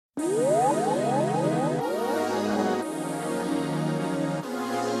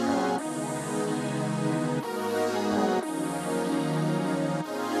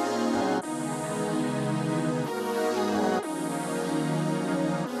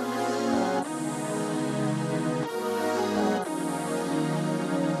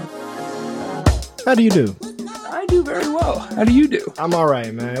How do you do? I do very well. How do you do? I'm all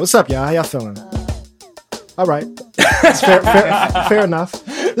right, man. What's up, y'all? How y'all feeling? All right. It's fair enough.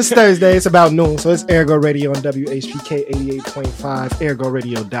 This Thursday, it's about noon, so it's Ergo Radio on WHPK 88.5,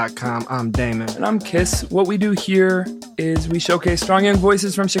 ergoradio.com. I'm Damon. And I'm Kiss. What we do here is we showcase strong young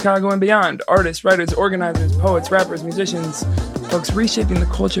voices from Chicago and beyond. Artists, writers, organizers, poets, rappers, musicians, folks reshaping the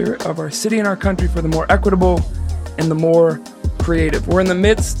culture of our city and our country for the more equitable and the more creative. We're in the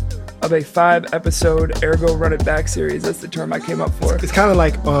midst of a 5-episode Ergo Run It Back series. That's the term I came up for. It's kind of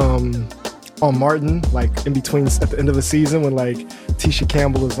like on Martin, like in between at the end of the season when like Tisha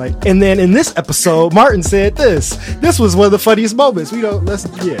Campbell is like, and then in this episode, Martin said this. This was one of the funniest moments.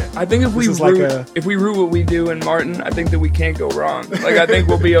 I think if we root what we do in Martin, I think that we can't go wrong. Like, I think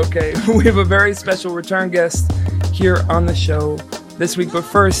we'll be okay. We have a very special return guest here on the show this week. But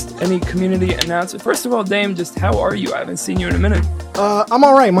first, any community announcement? First of all, Dame, just how are you? I haven't seen you in a minute. I'm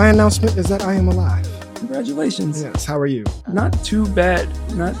all right. My announcement is that I am alive. Congratulations. Yes, how are you? Not too bad.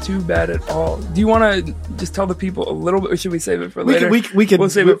 Not too bad at all. Do you want to just tell the people a little bit, or should we save it for later? We'll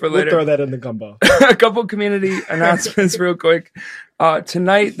save it for later. We'll throw that in the gumbo. A couple community announcements real quick.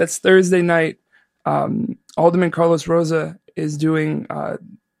 Tonight, that's Thursday night, Alderman Carlos Rosa is doing a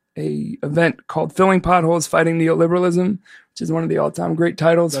event called Filling Potholes, Fighting Neoliberalism, which is one of the all-time great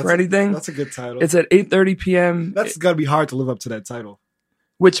titles for anything. That's a good title. It's at 8:30 p.m. That's got to be hard to live up to that title.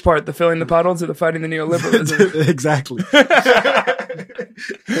 Which part? The filling the potholes or the fighting the neoliberalism? Exactly.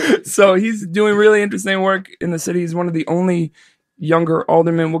 So he's doing really interesting work in the city. He's one of the only younger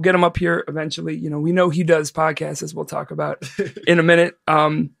aldermen. We'll get him up here eventually. You know, we know he does podcasts, as we'll talk about in a minute.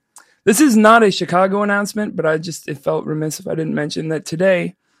 This is not a Chicago announcement, but it felt remiss if I didn't mention that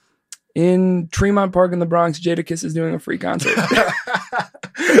today in Tremont Park in the Bronx, Jadakiss is doing a free concert.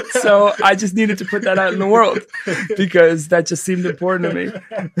 So I just needed to put that out in the world because that just seemed important to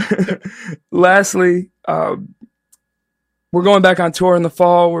me. Lastly, we're going back on tour in the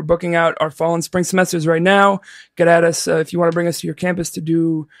fall. We're booking out our fall and spring semesters right now. Get at us if you want to bring us to your campus to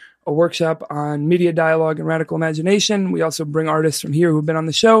do a workshop on media dialogue and radical imagination. We also bring artists from here who've been on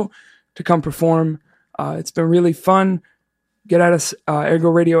the show to come perform. It's been really fun. Get at us,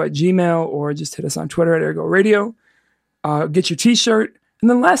 ergoradio@gmail.com, or just hit us on Twitter at ergoradio. Get your t-shirt. And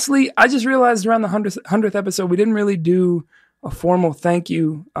then lastly, I just realized around the 100th episode, we didn't really do a formal thank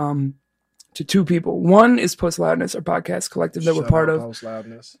you to two people. One is Post Loudness, our podcast collective that we're part of. Post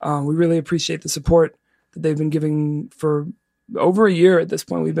Loudness. We really appreciate the support that they've been giving for over a year at this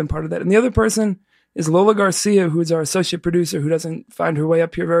point. We've been part of that. And the other person is Lola Garcia, who's our associate producer, who doesn't find her way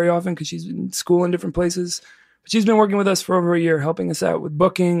up here very often because she's in school in different places. But she's been working with us for over a year, helping us out with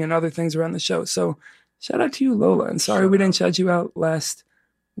booking and other things around the show. So shout out to you, Lola. And sorry we didn't shout you out last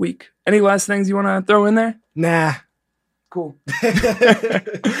week. Any last things you want to throw in there? Nah. Cool.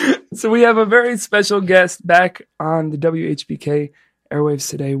 So we have a very special guest back on the WHBK airwaves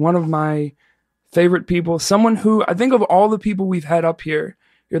today. One of my favorite people, someone who I think of all the people we've had up here,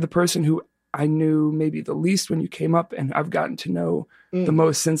 you're the person who I knew maybe the least when you came up, and I've gotten to know the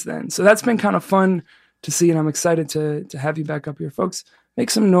most since then. So that's been kind of fun to see, and I'm excited to have you back up here. Folks, make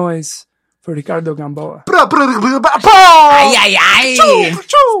some noise for Ricardo Gamboa. Ay, ay, ay.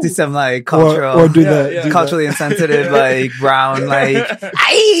 Do some like cultural, or do culturally insensitive, like brown, like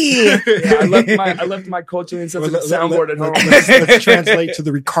ay. Yeah, I left my culturally insensitive soundboard at home. Let's translate to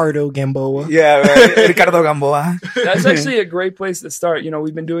the Ricardo Gamboa. Yeah, right. Ricardo Gamboa. That's actually a great place to start. You know,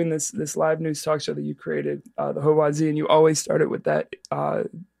 we've been doing this live news talk show that you created, the Hood Wazi, and you always start it with that.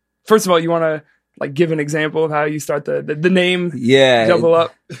 First of all, you want to like give an example of how you start the name jumble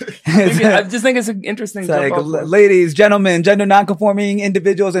up. I just think it's an interesting like, ladies, gentlemen, gender nonconforming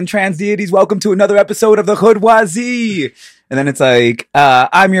individuals and trans deities, welcome to another episode of the Hood Wazi. And then it's like,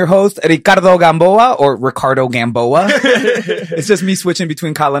 I'm your host, Ricardo Gamboa, or Ricardo Gamboa. It's just me switching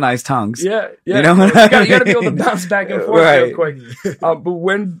between colonized tongues. Yeah. You know? You gotta be able to bounce back and forth real quick. But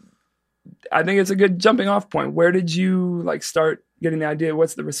I think it's a good jumping off point. Where did you like start getting the idea?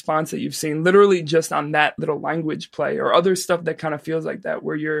 What's the response that you've seen literally just on that little language play or other stuff that kind of feels like that,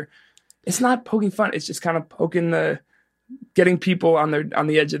 where it's not poking fun. It's just kind of getting people on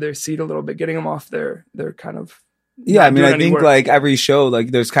the edge of their seat a little bit, getting them off their kind of. Yeah. I mean, I think like every show,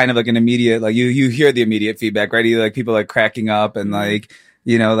 like there's kind of like an immediate, like you hear the immediate feedback, right? Either like people like cracking up and like,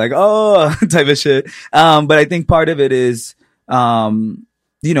 you know, like, oh, type of shit. But I think part of it is,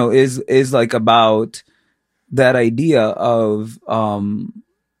 you know, is like about that idea of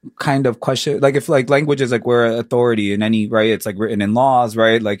kind of question, like if like language is like where authority in any, right, it's like written in laws,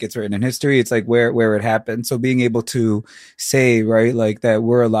 right, like it's written in history, it's like where it happened. So being able to say, right, like that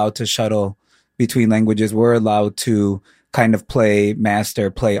we're allowed to shuttle between languages, we're allowed to kind of play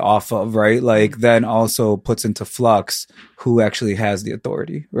off of, right? Like then also puts into flux who actually has the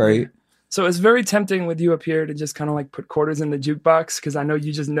authority, right? So it's very tempting with you up here to just kind of like put quarters in the jukebox because I know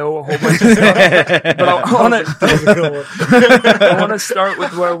you just know a whole bunch of stuff. But I want to start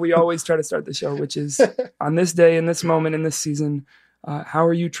with where we always try to start the show, which is on this day, in this moment, in this season, how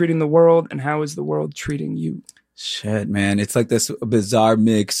are you treating the world and how is the world treating you? Shit, man. It's like this bizarre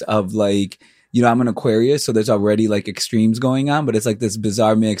mix of like, you know, I'm an Aquarius, so there's already like extremes going on, but it's like this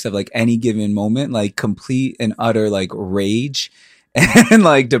bizarre mix of like any given moment, like complete and utter like rage and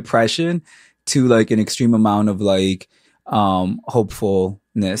like depression to like an extreme amount of like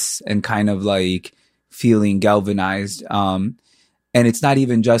hopefulness and kind of like feeling galvanized. And it's not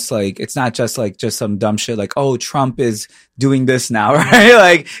even just like, it's not just like just some dumb shit like, oh, Trump is doing this now, right?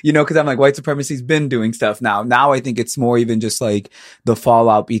 Like, you know, cause I'm like, white supremacy's been doing stuff now. Now I think it's more even just like the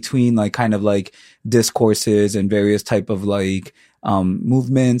fallout between like kind of like discourses and various type of like,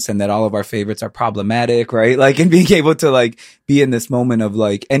 movements, and that all of our favorites are problematic, right? Like, and being able to like be in this moment of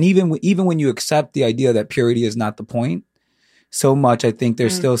like, and even when you accept the idea that purity is not the point so much, I think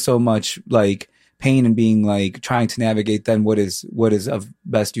there's still so much like, pain and being like trying to navigate then what is of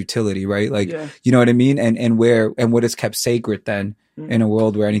best utility, right? Like, you know what I mean? And what is kept sacred then in a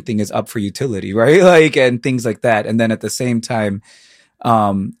world where anything is up for utility, right? Like, and things like that. And then at the same time,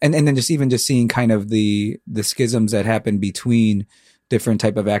 and then just seeing kind of the schisms that happen between different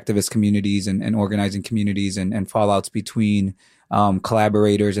type of activist communities and organizing communities and fallouts between,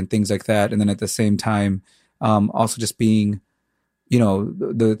 collaborators and things like that. And then at the same time, also just being, you know,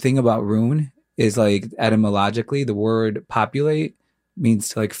 the thing about Rune is like etymologically the word populate means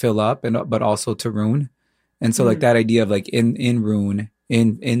to like fill up but also to ruin. And so like that idea of like in ruin,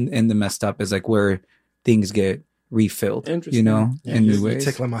 in the messed up is like where things get refilled, you know, in new ways.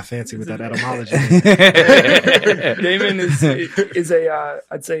 Tickling my fancy with that etymology. Damon is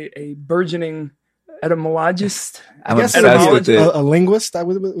I'd say a burgeoning etymologist. I'm obsessed with it. A linguist.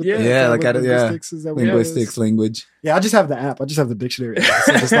 Linguistics, language. Yeah, I just have the app. I just have the dictionary.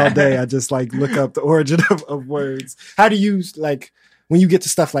 So just all day, I just like look up the origin of words. How do you like when you get to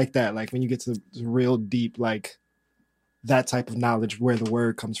stuff like that? Like when you get to real deep, like that type of knowledge, where the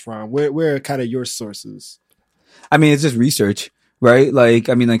word comes from. Where are kind of your sources? I mean, it's just research. Right? Like,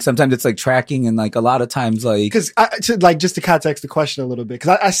 I mean, like sometimes it's like tracking and like a lot of times like. Cause just to context the question a little bit,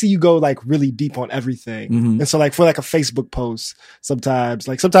 cause I see you go like really deep on everything. Mm-hmm. And so like for like a Facebook post, sometimes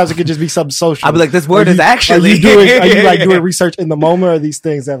it could just be something social. I'll be like, this word is actually. Are you like doing research in the moment, or are these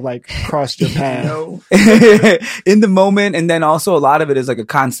things that have like crossed your path? No. In the moment. And then also a lot of it is like a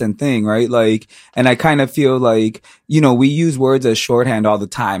constant thing, right? Like, and I kind of feel like, you know, we use words as shorthand all the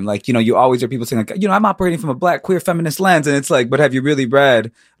time. Like, you know, you always hear people saying like, you know, I'm operating from a black queer feminist lens. And it's like, but have you really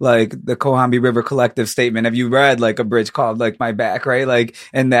read like the Cohambie River Collective statement? Have you read like a bridge called like My Back, right? Like,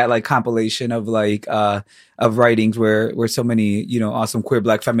 and that like compilation of like, of writings where so many, you know, awesome queer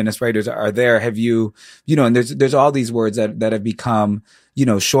black feminist writers are there. Have you, you know, and there's all these words that have become, you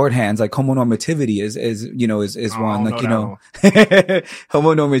know, shorthands, like homonormativity is one, like, you know,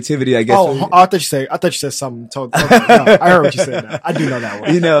 homonormativity, I guess. Oh, I thought you said something totally. No, I heard what you said now. I do know that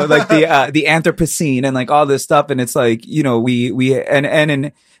one. You know, like the Anthropocene and like all this stuff. And it's like, you know,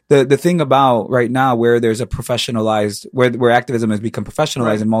 and the thing about right now where there's a professionalized, where activism has become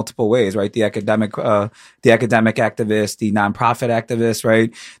professionalized in multiple ways, right? The academic activist, the nonprofit activist,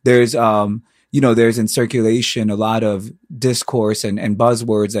 right? There's, you know, there's in circulation a lot of discourse and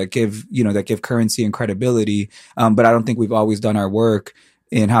buzzwords that give currency and credibility. But I don't think we've always done our work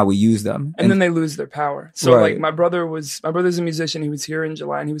in how we use them. And then they lose their power. So like my brother's a musician. He was here in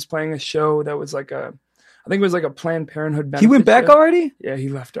July and he was playing a show that was like I think it was like a Planned Parenthood benefit. He went back already? Yeah, he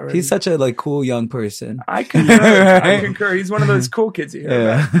left already. He's such a like cool young person. I concur. I concur. He's one of those cool kids you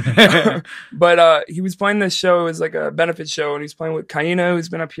hear about. But he was playing this show. It was like a benefit show, and he's playing with Kaina, who's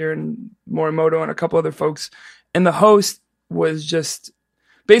been up here, and Morimoto, and a couple other folks. And the host was just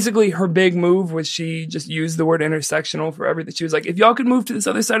basically her big move was she just used the word intersectional for everything. She was like, if y'all could move to this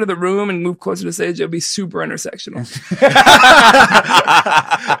other side of the room and move closer to the stage, it would be super intersectional.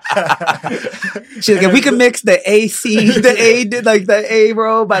 She's like, if we could mix the the A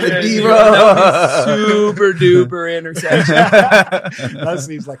row by the D row. That would be super duper intersection. That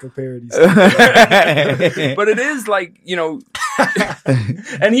seems like a parody. But it is like, you know,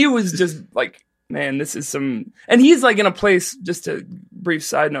 and he was just like, man, this is some, and he's like in a place, just a brief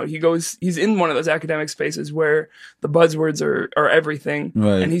side note, he's in one of those academic spaces where the buzzwords are everything.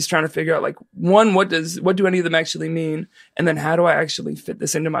 Right. And he's trying to figure out like, one, what do any of them actually mean? And then how do I actually fit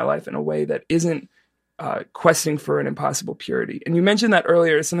this into my life in a way that isn't questing for an impossible purity? And you mentioned that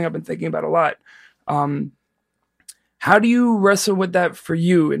earlier. It's something I've been thinking about a lot. How do you wrestle with that for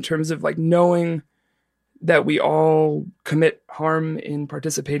you in terms of like knowing that we all commit harm in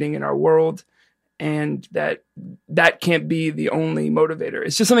participating in our world, and that can't be the only motivator?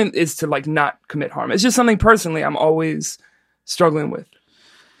 It's just something is to like not commit harm. It's just something personally I'm always struggling with.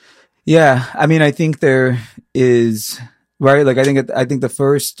 Yeah. I mean, I think there is, right? Like, I think the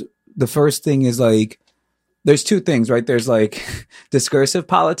first thing is like, there's two things, right? There's like discursive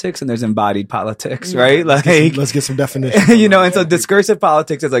politics and there's embodied politics, right? Like, let's get some definitions. And so discursive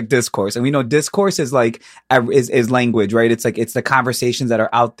politics is like discourse. And we know discourse is like, is language, right? It's like, it's the conversations that are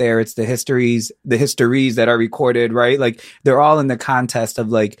out there. It's the histories that are recorded, right? Like, they're all in the context of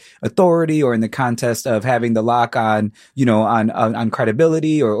like authority, or in the context of having the lock on, on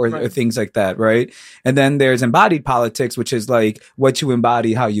credibility or Right. or things like that, right? And then there's embodied politics, which is like what you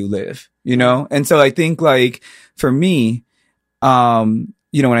embody, how you live. And so I think like for me,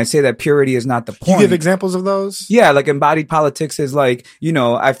 when I say that purity is not the point. Can you give examples of those? Yeah, like embodied politics is like,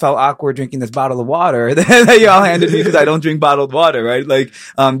 I felt awkward drinking this bottle of water that y'all handed me because I don't drink bottled water, right? Like,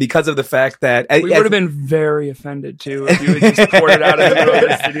 because of the fact that We would have been very offended too if you had just poured it out in the middle of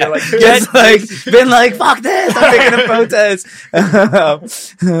this and you're like, been like, fuck this, I'm taking a protest.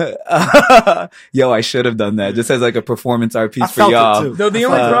 Yo, I should have done that just as like a performance art piece for y'all. Though the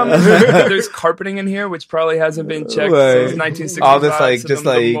only problem is that there's carpeting in here, which probably hasn't been checked since 1965. All this like, so just the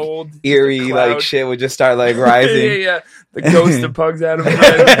like mold, eerie the like cloud. shit would just start like rising. yeah. The ghost of Pugs Adam.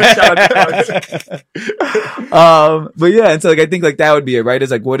 Shout out to Pugs. But yeah, and so like I think like that would be it, right?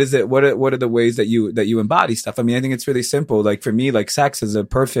 Is like, what is it? What are the ways that you embody stuff? I mean, I think it's really simple. Like for me, like sex is a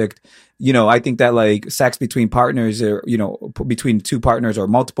perfect, I think that like sex between partners or, between two partners or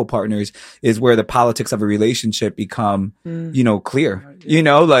multiple partners is where the politics of a relationship become, clear,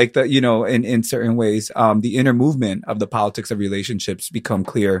 like the, in certain ways, the inner movement of the politics of relationships become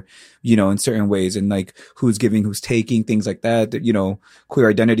clear, in certain ways, and like who's giving, who's taking, things like that, queer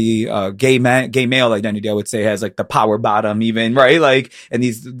identity, gay male identity, I would say, has like the power bottom even, right? Like, and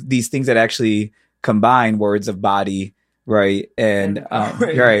these things that actually combine words of body, right? And,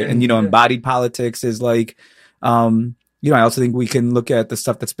 right. And, embodied politics is like, I also think we can look at the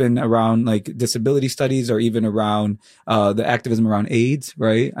stuff that's been around like disability studies, or even around, the activism around AIDS,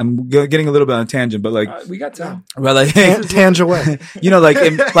 right? I'm getting a little bit on a tangent, but like, we got time. well, like, tangent away.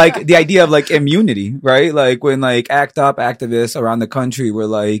 like the idea of like immunity, right? Like when like ACT UP activists around the country were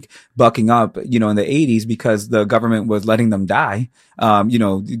like bucking up, in the 80s because the government was letting them die.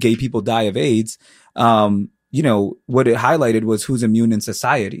 Gay people die of AIDS. What it highlighted was who's immune in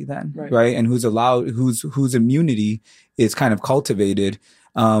society then, right? And who's allowed, whose immunity is kind of cultivated.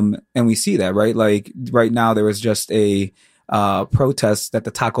 And we see that, right? Like right now there was just a protest that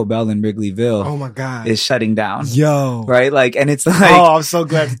the Taco Bell in Wrigleyville, oh my God, is shutting down. Yo. Right? Like, and it's like, oh, I'm so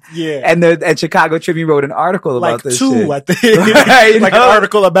glad. Yeah. And Chicago Tribune wrote an article about this shit. I think. Right, like an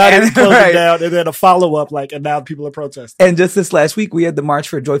article about it closing right. down, and then a follow-up, like, and now people are protesting. And just this last week, we had the March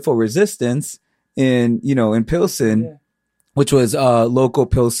for Joyful Resistance in Pilsen, which was local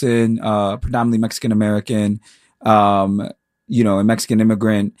Pilsen, predominantly Mexican American, and Mexican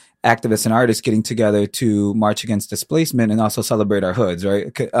immigrant activists and artists getting together to march against displacement and also celebrate our hoods,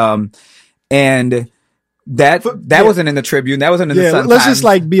 right? And that wasn't in the Tribune. That wasn't in the Sun let's Times. just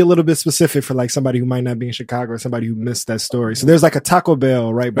like be a little bit specific for like somebody who might not be in Chicago or somebody who missed that story. So there's like a Taco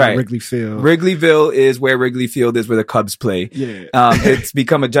Bell right by Wrigley Field. Wrigleyville is where Wrigley Field is, where the Cubs play. Yeah. It's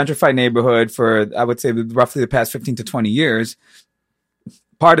become a gentrified neighborhood for, I would say, roughly the past 15 to 20 years.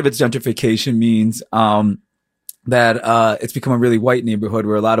 Part of its gentrification means that it's become a really white neighborhood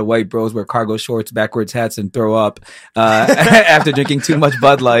where a lot of white bros wear cargo shorts, backwards hats, and throw up after drinking too much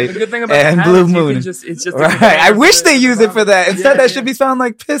Bud Light The good thing about and hats, Blue you can Moon. it's just Right. I wish they use it for that. Instead, that should be sound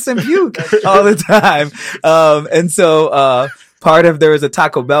like piss and puke all the time. And so there was a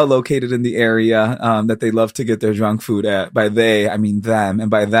Taco Bell located in the area that they love to get their drunk food at. By they, I mean them, and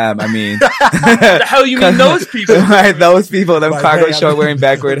by them, I mean the hell you mean those people? Right, those people, them By cargo they, I short mean- wearing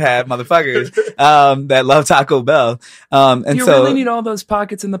backward hat motherfuckers that love Taco Bell. And You so really need all those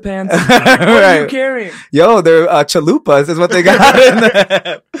pockets in the pants. What are you Right. carrying? Yo, they're chalupas is what they got in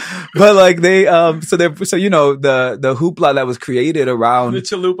there. But like they so the hoopla that was created around The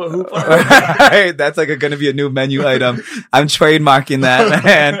chalupa hoopla. right, that's like gonna be a new menu item. I'm trademarking that,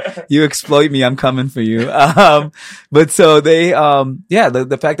 man. You exploit me, I'm coming for you. But so they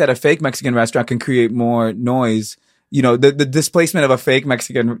the fact that a fake Mexican restaurant can create more noise, the displacement of a fake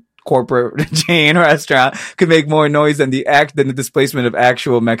Mexican corporate chain restaurant could make more noise than the displacement of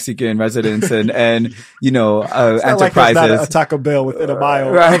actual Mexican residents and enterprises. Like a Taco Bell within a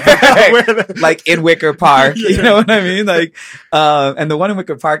mile, right? Like in Wicker Park, you know what I mean? Like, and the one in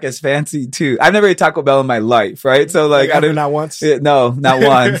Wicker Park is fancy too. I've never ate Taco Bell in my life, right? So like, not once. No, not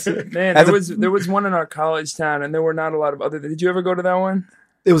once. Man, there was one in our college town, and there were not a lot of other. Did you ever go to that one?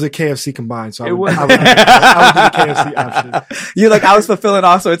 It was a KFC combined, so I would do the KFC option. You're like, I was fulfilling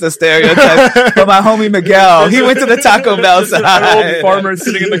all sorts of stereotypes. But my homie Miguel, he went to the Taco Bell side. An old farmer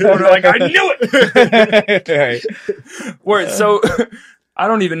sitting in the corner like, I knew it! Right. Word. So, I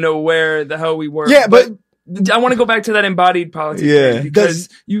don't even know where the hell we were. Yeah, but I want to go back to that embodied politics. Yeah. Because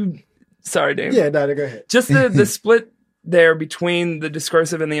sorry, Dave. Yeah, no, go ahead. Just the split there between the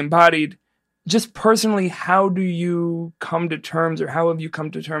discursive and the embodied. Just personally, how do you come to terms, or how have you come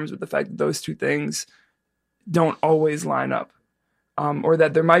to terms with the fact that those two things don't always line up, or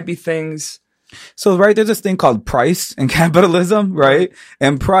that there might be things? So, right, there's this thing called price in capitalism, right?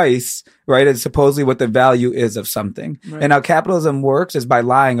 And price, right, is supposedly what the value is of something. Right. And how capitalism works is by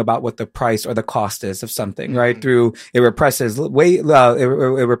lying about what the price or the cost is of something, right? Through it represses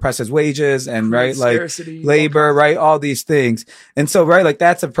it represses wages and right, like labor, right, all these things. And so, right, like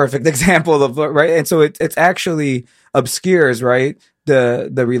that's a perfect example of right. And so it's actually obscures, right,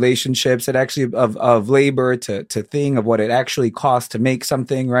 the relationships that actually of labor to thing of what it actually costs to make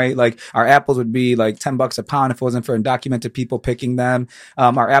something, right? Like our apples would be like $10 a pound if it wasn't for undocumented people picking them.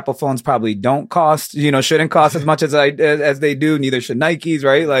 Our Apple phones probably don't cost, shouldn't cost as much as they do. Neither should Nikes,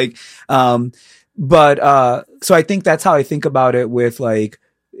 right? Like, so I think that's how I think about it with like,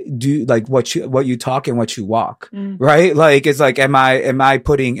 do like what you talk and what you walk, right? Like, it's like, am I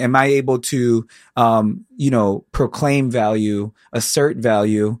able to, proclaim value, assert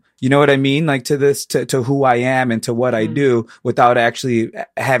value, you know what I mean? Like to who I am and to what I do without actually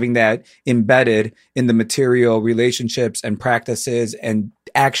having that embedded in the material relationships and practices and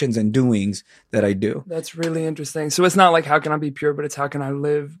actions and doings that I do. That's really interesting. So it's not like, how can I be pure, but it's how can I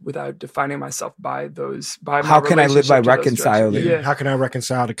live without defining myself by those, by my how can I live by reconciling? Yeah. How can I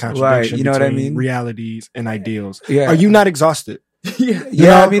reconcile the contradiction you know what I mean? Realities and ideals? Yeah. Are you not exhausted?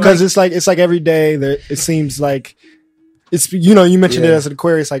 Yeah. Because it's like every day that it seems like it's, you mentioned it as an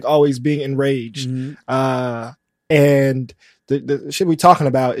Aquarius, like always being enraged. And the shit we talking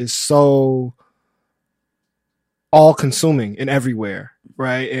about is so all consuming and everywhere.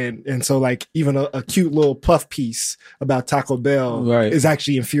 Right. And so like even a cute little puff piece about Taco Bell is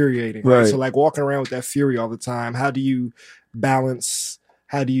actually infuriating. Right? So like walking around with that fury all the time, how do you balance,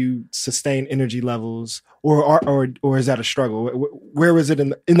 how do you sustain energy levels, or is that a struggle? Where is it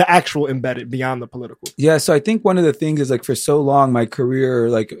in the actual embedded beyond the political? Yeah. So I think one of the things is like for so long, my career,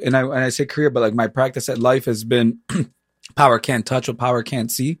 like, and I say career, but like my practice at life has been power can't touch what power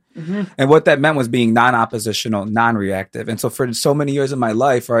can't see. And what that meant was being non-oppositional, non-reactive. And so for so many years of my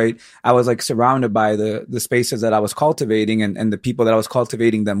life, right, I was like surrounded by the spaces that I was cultivating and the people that I was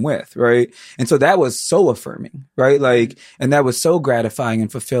cultivating them with, right? And so that was so affirming, right? Like, and that was so gratifying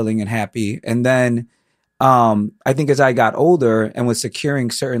and fulfilling and happy. And then I think as I got older and was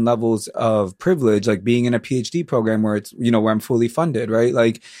securing certain levels of privilege, like being in a PhD program where it's, where I'm fully funded, right?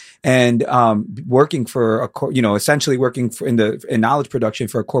 Like, and, working for essentially working in knowledge production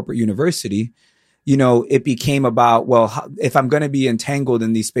for a corporate university, it became about, well, if I'm going to be entangled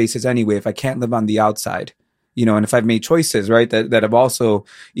in these spaces anyway, if I can't live on the outside, and if I've made choices, right, that have also,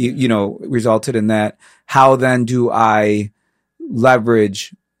 resulted in that, how then do I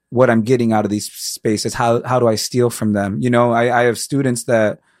leverage what I'm getting out of these spaces? How do I steal from them? I have students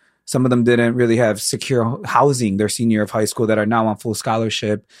that some of them didn't really have secure housing their senior year of high school that are now on full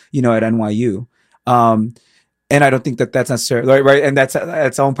scholarship, at NYU. And I don't think that that's necessarily right. And that's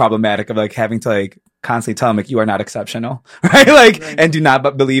its own problematic of like having to like constantly tell them like, you are not exceptional, right? Like, and do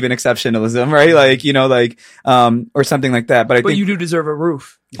not believe in exceptionalism, right? Like, or something like that. But I think you do deserve a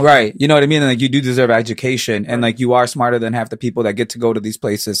roof. Right. You know what I mean? And like you do deserve education and like you are smarter than half the people that get to go to these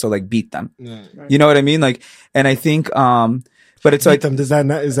places. So like beat them. Yeah. Right. You know what I mean? Like, and I think, but it's beat like, them. Is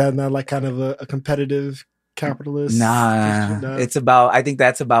that not like kind of a competitive capitalist? Nah, it's about, I think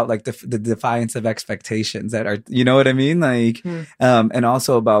that's about like the defiance of expectations that are, you know what I mean? Like, and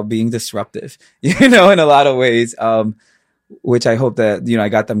also about being disruptive, in a lot of ways, which I hope that, I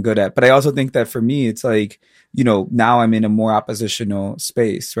got them good at. But I also think that for me, it's like, now I'm in a more oppositional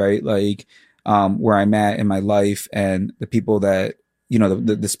space, right? Like, where I'm at in my life and the people that,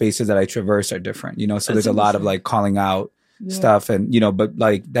 the spaces that I traverse are different, so that's there's a lot of like calling out stuff and, but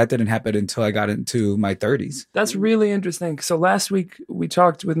like that didn't happen until I got into my 30s. That's really interesting. So last week we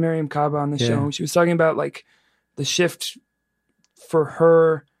talked with Miriam Kaba on the show. She was talking about like the shift for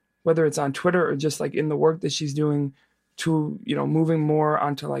her whether it's on Twitter or just like in the work that she's doing to, you know, moving more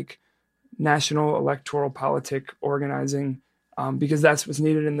onto like national electoral politic organizing, because that's what's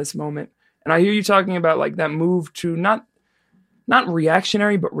needed in this moment. And I hear you talking about like that move to not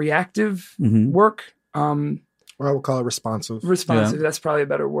reactionary, but reactive work. Or I would call it responsive. Responsive. Yeah. That's probably a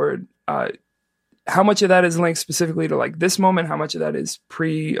better word. How much of that is linked specifically to like this moment? How much of that is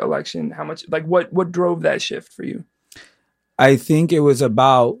pre-election? How much, like what drove that shift for you? I think it was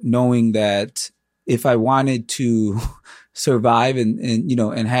about knowing that if I wanted to survive and you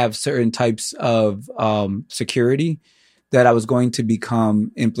know, and have certain types of security, that I was going to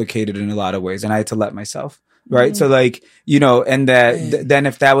become implicated in a lot of ways, and I had to let myself. Right. So like, you know, and that then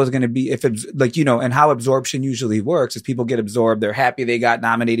if that was going to be, if it's like, you know, and how absorption usually works is people get absorbed. They're happy they got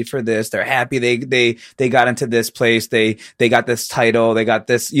nominated for this. They're happy they got into this place. They got this title. They got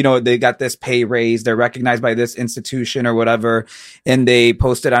this, you know, they got this pay raise. They're recognized by this institution or whatever. And they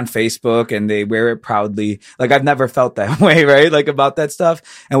post it on Facebook and they wear it proudly. Like I've never felt that way. Right. Like about that stuff.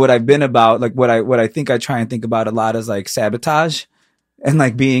 And what I've been about, like what I think I try and think about a lot is like sabotage. And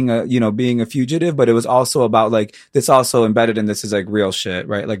like being a fugitive, but it was also about like, this also embedded in this is like real shit,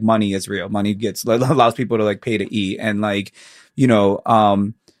 right? Like money is real. Money allows people to like pay to eat. And like, you know,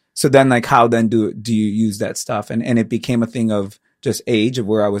 so then like how then do you use that stuff? And it became a thing of just age of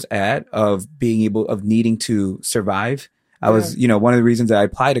where I was at, of needing to survive. I was, you know, one of the reasons that I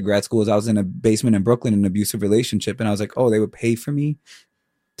applied to grad school is I was in a basement in Brooklyn in an abusive relationship. And I was like, oh, they would pay for me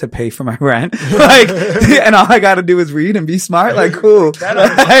to pay for my rent, like, and all I got to do is read and be smart. Like, cool,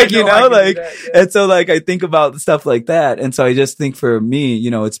 like, you know, like, and so like I think about stuff like that, and so I just think for me, you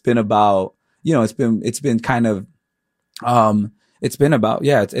know, it's been about, you know, it's been kind of, it's been about,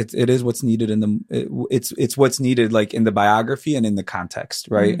 yeah, it is what's needed in the, it's what's needed like in the biography and in the context,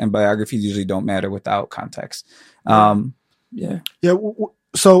 right? And biographies usually don't matter without context. Yeah.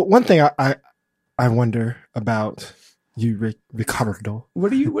 So one thing I wonder about you, Ricardo.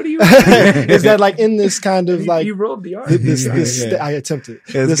 What do you? Is that like in this kind of like you rolled the R? I attempted.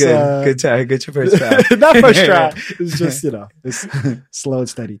 It was good. Good try. Good your first try. Not first try. It's just, you know, it's slow and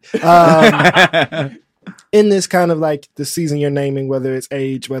steady. In this kind of like the season you're naming, whether it's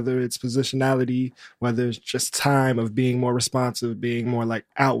age, whether it's positionality, whether it's just time of being more responsive, being more like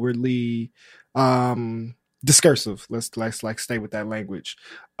outwardly discursive. Let's like stay with that language.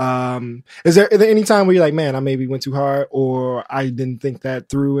 Is there any time where you're like, man, I maybe went too hard, or I didn't think that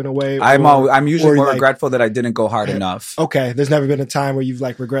through in a way? I'm usually more regretful that I didn't go hard enough. Okay, there's never been a time where you've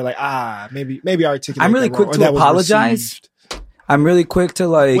like regret, like maybe I articulated. I'm really quick to apologize. I'm really quick to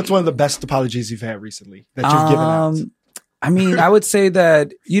like. What's one of the best apologies you've had recently that you've given out? I mean, I would say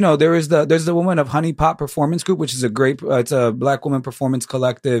that, you know, there's the woman of Honey Pot Performance Group, which is a great, it's a Black woman performance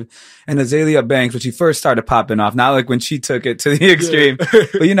collective, and Azealia Banks, which she first started popping off, not like when she took it to the extreme,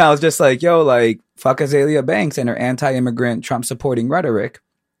 but you know, I was just like, yo, like, fuck Azealia Banks and her anti-immigrant Trump supporting rhetoric.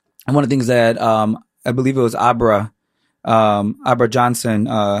 And one of the things that, I believe it was Abra Johnson,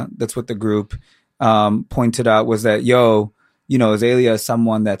 that's with the group, pointed out was that, yo, you know, Azealia is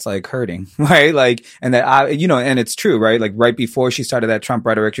someone that's like hurting, right? Like, and that you know, and it's true, right? Like right before she started that Trump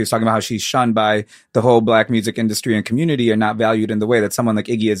rhetoric, she was talking about how she's shunned by the whole Black music industry and community, and not valued in the way that someone like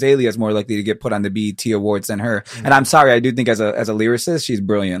Iggy Azalea is more likely to get put on the BET Awards than her. Mm-hmm. And I'm sorry, I do think as a lyricist, she's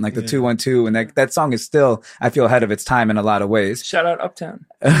brilliant. Like the 212, and that song is still, I feel, ahead of its time in a lot of ways. Shout out Uptown.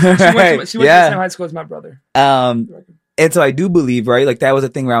 She went to the same high school as my brother. And so I do believe, right? Like that was a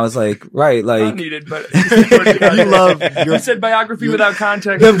thing where I was like, right, like not needed, but you love. You said biography without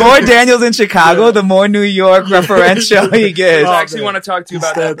context. The more Daniel's in Chicago, the more New York referential he gets. I actually want to talk to you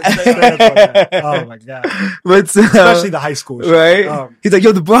about that. Oh my god! But especially the high school, right? He's like,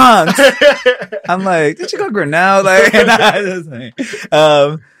 yo, the Bronx. I'm like, did you go Grinnell? Like,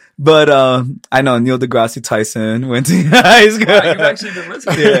 but I know Neil deGrasse Tyson went to high school. Wow, you've actually been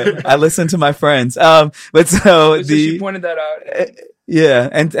listening. Yeah, I listened to my friends. But so she pointed that out. Yeah,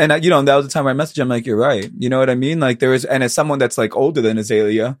 and you know, that was the time where I messaged him like, you're right. You know what I mean? Like there is, and as someone that's like older than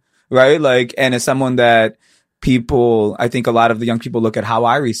Azealia, right? Like, and as someone that people, I think a lot of the young people look at how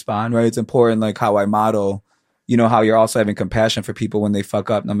I respond, right? It's important, like how I model. You know, how you're also having compassion for people when they fuck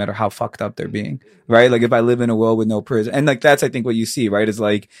up, no matter how fucked up they're being, right? Like if I live in a world with no prison, and like that's, I think what you see, right? Is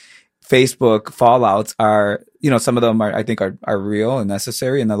like Facebook fallouts are, you know, some of them are, I think are real and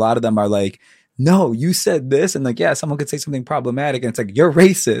necessary. And a lot of them are like, no, you said this. And like, yeah, someone could say something problematic and it's like, you're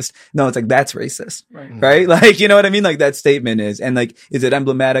racist. No, it's like, that's racist, right? Like, you know what I mean? Like that statement is, and like, is it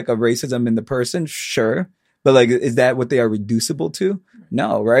emblematic of racism in the person? Sure. But like, is that what they are reducible to?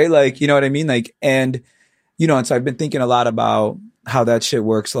 No, right? Like, you know what I mean? Like, and, you know, and so I've been thinking a lot about how that shit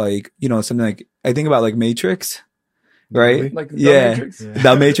works. Like, you know, something like, I think about like Matrix, right? Really? Like the Yeah. Matrix.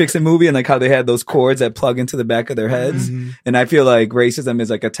 The Matrix movie, and like how they had those cords that plug into the back of their heads. And I feel like racism is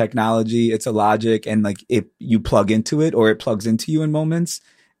like a technology, it's a logic, and like you plug into it or it plugs into you in moments.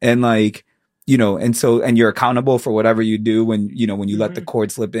 And like, you know, and you're accountable for whatever you do when you let the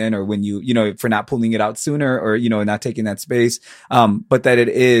cord slip in, or when you know, for not pulling it out sooner, or, you know, not taking that space. But that it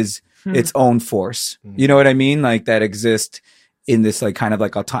is its own force. You know what I mean? Like that exists in this like kind of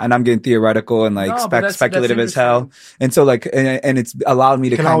like and I'm getting theoretical and like speculative as hell. And so like, and it's allowed me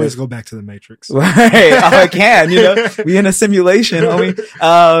to can always go back to the Matrix. Right. I can, you know, we in a simulation,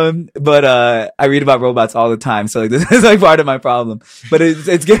 homie. But I read about robots all the time. So like this is like part of my problem, but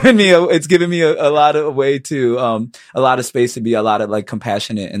it's given me a lot of way to, a lot of space to be a lot of like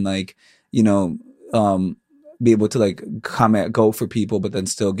compassionate and like, you know, be able to like go for people, but then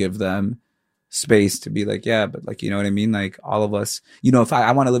still give them space to be like, yeah, but like, you know what I mean? Like all of us, you know, if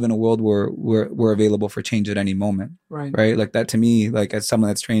I want to live in a world where we're available for change at any moment. Right. Like that to me, like as someone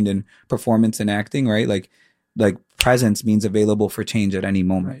that's trained in performance and acting, right? Like presence means available for change at any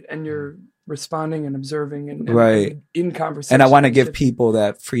moment. Right. And you're responding and observing and in conversation. And I want to give people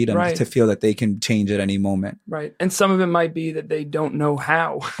that freedom to feel that they can change at any moment. Right. And some of it might be that they don't know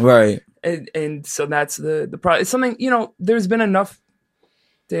how. Right. And so that's the problem. It's something, you know, there's been enough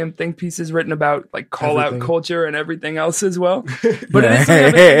damn think pieces written about like call out culture and everything else as well. But it is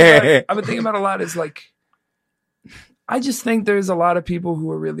something I've been thinking about a lot is like, I just think there's a lot of people who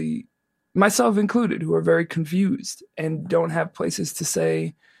are really, myself included, who are very confused and don't have places to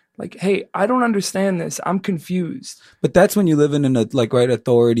say like, hey, I don't understand this. I'm confused. But that's when you live in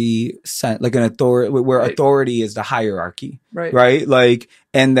authority, like an authority where authority is the hierarchy. Right. Like,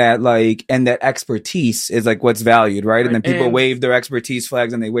 and that expertise is like what's valued. Right. And then people wave their expertise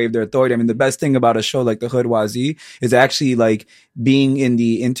flags and they wave their authority. I mean, the best thing about a show like The Hood Wazee is actually like being in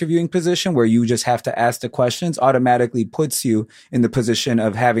the interviewing position where you just have to ask the questions automatically puts you in the position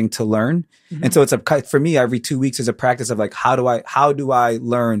of having to learn. And so for me, every 2 weeks is a practice of like, how do I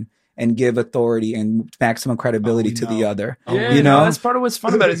learn and give authority and maximum credibility to the other. Yeah, you know, that's part of what's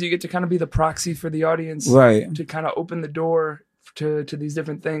fun about it is you get to kind of be the proxy for the audience, right? To kind of open the door to these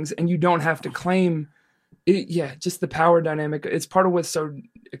different things, and you don't have to claim it. Yeah, just the power dynamic. It's part of what's so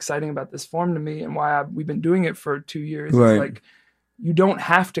exciting about this form to me, and why we've been doing it for 2 years. Right. It's like you don't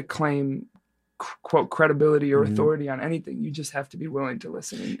have to claim quote credibility or authority on anything. You just have to be willing to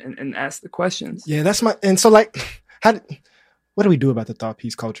listen and ask the questions. Yeah, that's and so like what do we do about the thought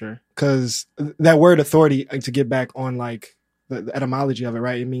piece culture? Because that word authority, to get back on like the etymology of it,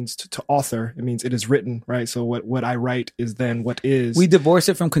 right? It means to author. It means it is written, right? So what I write is then what is. We divorce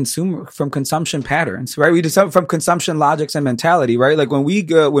it from consumption patterns, right? We just from consumption logics and mentality, right? Like when we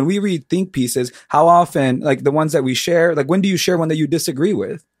read think pieces, how often, like the ones that we share, like when do you share one that you disagree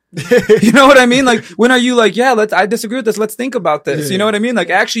with? You know what I mean? Like when are you like, yeah, I disagree with this. Let's think about this. Yeah. You know what I mean? Like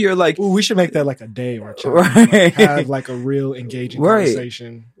actually you're like, ooh, we should make that like a day or two. Right. Have like a real engaging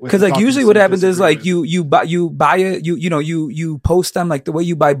conversation. Because like usually what happens is like you buy it, you post them like the way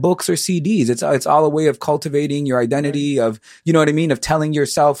you buy books or CDs. It's all a way of cultivating your identity of, you know what I mean? Of telling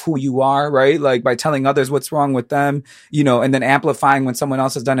yourself who you are, right? Like by telling others what's wrong with them, you know, and then amplifying when someone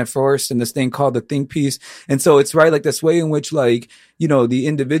else has done it first, and this thing called the think piece. And so it's right, like this way in which like, you know, the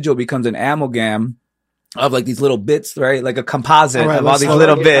individual becomes an amalgam of like these little bits, right? Like a composite of all these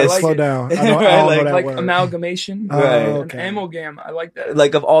little bits. Slow down. I don't like amalgamation. Right. An amalgam. I like that.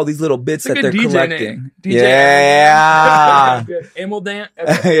 Like of all these little bits that they're DJ collecting. DJ yeah. Amalgam.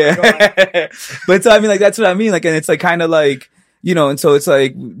 Yeah. But so I mean, like that's what I mean. Like, and it's like kind of like, you know, and so it's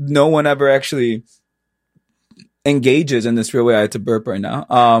like no one ever actually engages in this real way. I had to burp right now.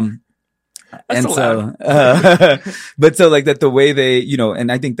 That's and so, but so like that the way they, you know, and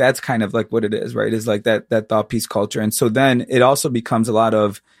I think that's kind of like what it is, right? Is like that thought piece culture. And so then it also becomes a lot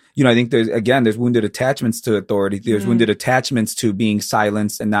of, you know, I think there's wounded attachments to authority. There's wounded attachments to being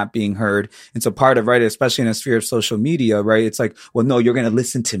silenced and not being heard. And so part of, right, especially in a sphere of social media, right? It's like, well, no, you're going to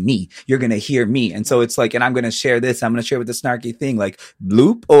listen to me. You're going to hear me. And so it's like, and I'm going to share this. I'm going to share with the snarky thing, like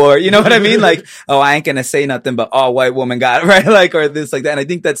bloop, or you know what I mean? Like, oh, I ain't going to say nothing, but all white woman got it, right? Like, or this, like that. And I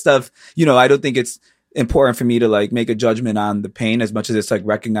think that stuff, you know, I don't think it's important for me to like make a judgment on the pain as much as it's like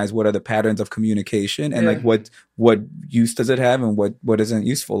recognize what are the patterns of communication and like what use does it have and what isn't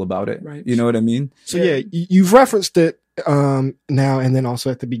useful about it. Right. You know what I mean? So yeah, you've referenced it now and then also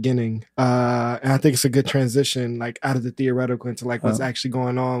at the beginning. And I think it's a good transition like out of the theoretical into like what's actually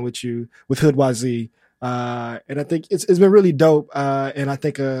going on with you with Hood Wazee. And I think it's been really dope. And I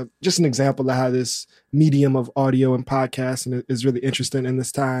think just an example of how this medium of audio and podcasting is really interesting in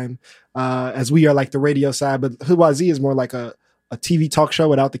this time, as we are like the radio side, but Hood Wazee is more like a TV talk show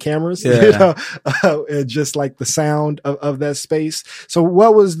without the cameras, and just like the sound of that space. So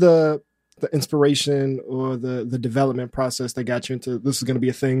what was the inspiration or the development process that got you into this is going to be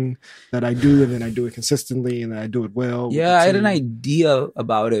a thing that I do, and then I do it consistently, and then I do it well? Yeah, I had an idea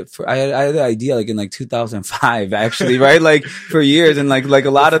about it. I had the idea like in like 2005, actually, right? Like for years, and like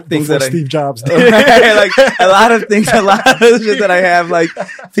a lot of things that Steve Jobs did. Like a lot of things, a lot of shit that I have, like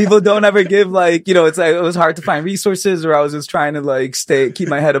people don't ever give, like, you know, it's like it was hard to find resources, or I was just trying to like keep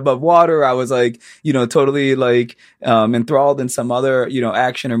my head above water. I was like, you know, totally like enthralled in some other, you know,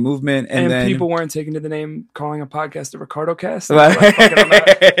 action or movement, and then people weren't taking to the name, calling a podcast the Ricardo Cast. Right.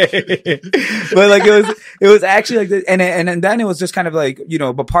 But like it was actually like, and then it was just kind of like, you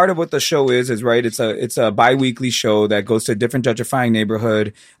know, but part of what the show is right. It's a bi-weekly show that goes to a different gentrifying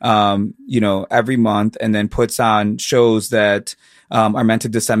neighborhood, you know, every month, and then puts on shows that are meant to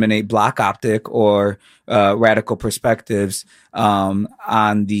disseminate Black optic or radical perspectives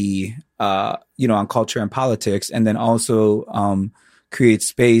on the you know, on culture and politics, and then also create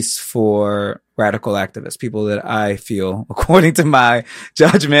space for radical activists, people that I feel, according to my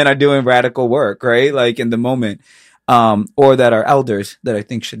judgment, are doing radical work, right? Like in the moment, or that are elders that I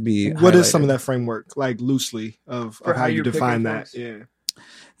think should be. What highlighted. is some of that framework, like loosely, of how you define that? Yeah.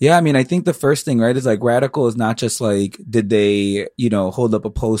 Yeah, I mean, I think the first thing, right, is like radical is not just like, did they, you know, hold up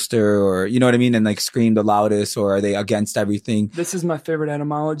a poster or, you know what I mean, and like scream the loudest, or are they against everything? This is my favorite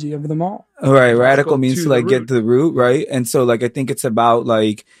etymology of them all. All right, radical means to like get to the root, right? And so like I think it's about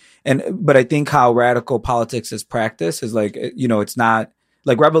like, but I think how radical politics is practiced is like, you know, it's not,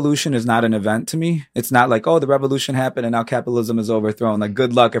 like revolution is not an event to me. It's not like, oh, the revolution happened and now capitalism is overthrown. Like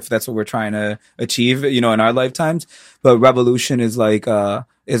good luck if that's what we're trying to achieve, you know, in our lifetimes. But revolution is like,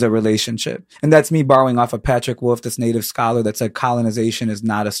 is a relationship. And that's me borrowing off of Patrick Wolf, this native scholar that said colonization is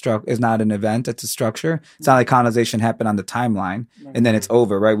not an event, it's a structure. It's not like colonization happened on the timeline and then it's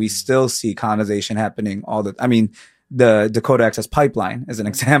over, right? We still see colonization happening the Dakota Access Pipeline is an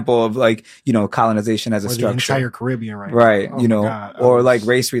example of like, you know, colonization as a structure. The entire Caribbean, right? Right. Oh, you know, God. or like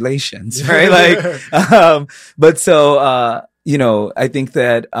race relations, right? Like, but so, you know, I think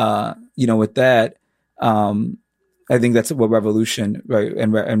that, you know, with that, I think that's what revolution, right,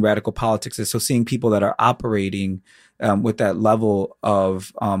 and radical politics is. So seeing people that are operating with that level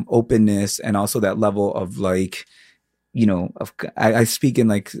of openness, and also that level of like, you know, I speak in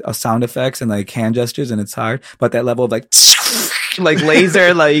like sound effects and like hand gestures, and it's hard, but that level of like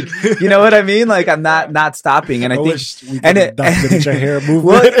laser, like, you know what I mean? Like I'm not stopping. And I think, and your hair movement.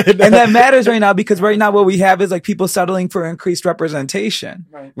 Well, and that matters right now, because right now what we have is like people settling for increased representation,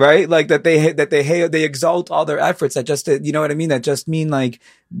 right? Like that they exalt all their efforts that just, you know what I mean? That just mean like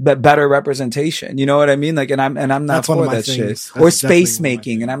better representation. You know what I mean? Like, and I'm not for that shit. Or space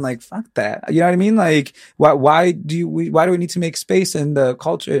making. And I'm like, fuck that. You know what I mean? Like, why do we need to make space in the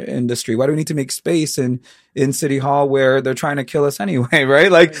culture industry? Why do we need to make space in City Hall where they're trying to kill us anyway,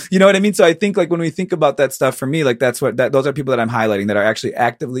 right? Like, you know what I mean? So I think like when we think about that stuff, for me, like those are people that I'm highlighting that are actually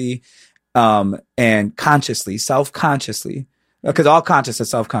actively and consciously, self-consciously, because all conscious is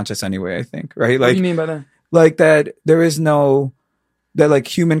self-conscious anyway, I think, right? Like, what do you mean by that? Like that there is no, that like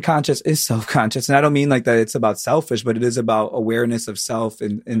human conscious is self-conscious. And I don't mean like that it's about selfish, but it is about awareness of self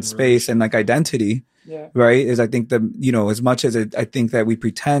in space and like identity. Yeah. Right. Is I think you know, as much as I think that we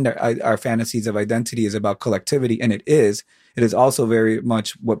pretend our fantasies of identity is about collectivity, and it is also very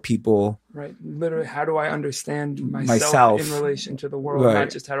much what people. Right. Literally, how do I understand myself in relation to the world? Right.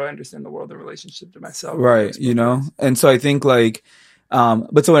 Not just how do I understand the world in relationship to myself. Right. You know, and so I think like,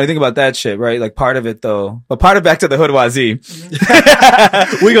 but so when I think about that shit, right, like part of it though, but part of back to the Hoodwazi.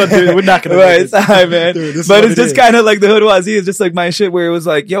 We're not gonna right, sorry, man. Dude, but it's just kind of like the Hoodwazi is just like my shit, where it was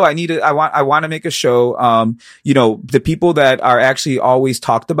like, yo, I want to make a show. You know, the people that are actually always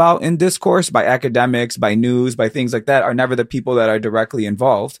talked about in discourse by academics, by news, by things like that, are never the people that are directly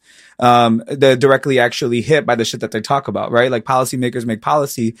involved. They're directly actually hit by the shit that they talk about, right? Like policymakers make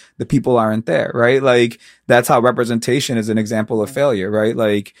policy, the people aren't there, right? Like that's how representation is an example of failure, right?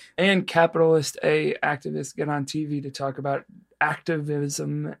 Like, and capitalist activists get on TV to talk about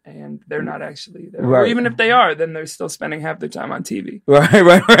activism, and they're not actually there. Right. Or even if they are, then they're still spending half their time on TV.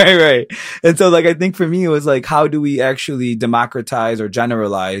 Right. And so like, I think for me, it was like, how do we actually democratize or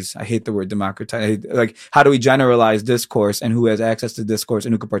generalize? I hate the word democratize. Like, how do we generalize discourse, and who has access to discourse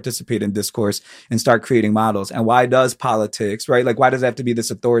and who can participate in discourse, and start creating models? And why does politics, right? Like, why does it have to be this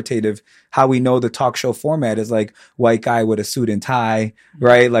authoritative? How we know the talk show format is like white guy with a suit and tie,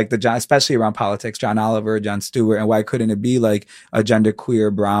 right? Like especially around politics, John Oliver, Jon Stewart. And why couldn't it be like a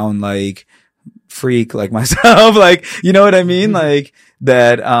genderqueer brown, like freak like myself, like, you know what I mean? Like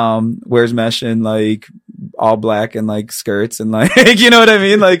that, wears mesh and like all black and like skirts and like, you know what I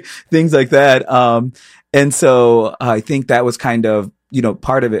mean? Like things like that. And so I think that was kind of, you know,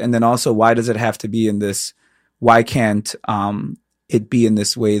 part of it. And then also, why does it have to be in this? Why can't it be in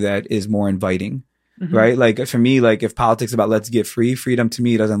this way that is more inviting? Mm-hmm. Right? Like for me, like if politics about let's get freedom to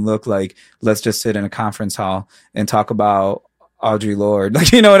me doesn't look like let's just sit in a conference hall and talk about Audre Lorde.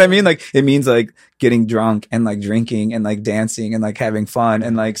 Like, you know what I mean? Like it means like getting drunk and like drinking and like dancing and like having fun.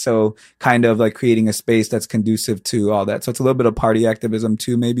 And like, so kind of like creating a space that's conducive to all that. So it's a little bit of party activism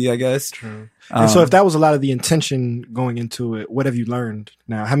too, maybe, I guess. True. And so if that was a lot of the intention going into it, what have you learned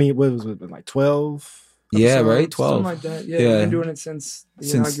now? How many, what was it, like 12? Yeah, right. 12. Something like that. Yeah. We've been doing it since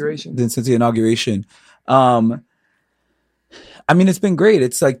the inauguration. Since the inauguration. I mean, it's been great.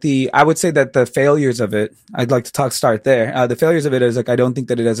 It's like I would say that the failures of it, I'd like to start there. The failures of it is like, I don't think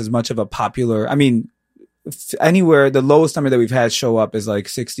that it has as much of a popular, I mean, anywhere, the lowest number that we've had show up is like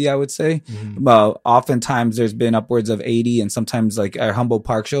 60, I would say. Mm-hmm. Well, oftentimes there's been upwards of 80, and sometimes like our Humboldt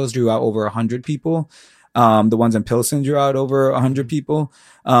Park shows drew out over 100 people. The ones in Pilsen drew out over 100 people.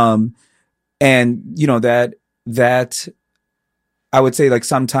 And you know, that I would say like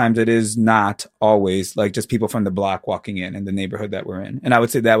sometimes it is not always like just people from the block walking in the neighborhood that we're in. And I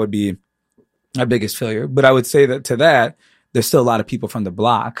would say that would be our biggest failure. But I would say that to that, there's still a lot of people from the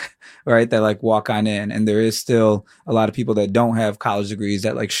block, right, that like walk on in. And there is still a lot of people that don't have college degrees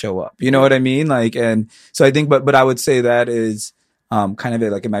that like show up. You know what I mean? Like, and so I think, but I would say that is kind of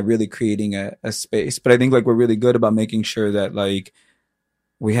it. Like, am I really creating a space? But I think like we're really good about making sure that like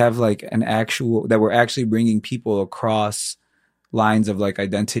we have like that we're actually bringing people across lines of like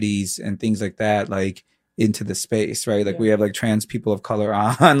identities and things like that, like into the space, right? Like we have like trans people of color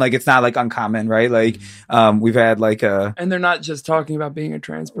on, like it's not like uncommon, right? Like we've had like and they're not just talking about being a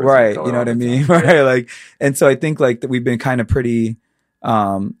trans person, right? You know what I mean, right? Like, and so I think like that we've been kind of pretty,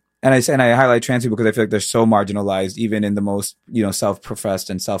 and I highlight trans people because I feel like they're so marginalized, even in the most, you know, self-professed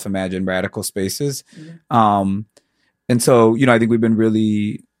and self-imagined radical spaces. Mm-hmm. And so, you know, I think we've been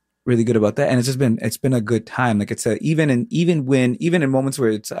really good about that. And it's been a good time. Like it's even in moments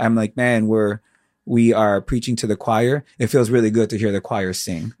where I'm like, man, we are preaching to the choir. It feels really good to hear the choir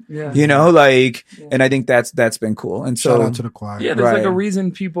sing, you know, like, and I think that's been cool. And so shout out to the choir. Yeah. There's like a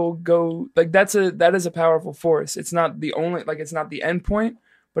reason people go, like, that is a powerful force. It's not the only, like, it's not the end point,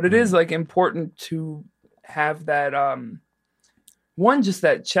 but it is like important to have that, one, just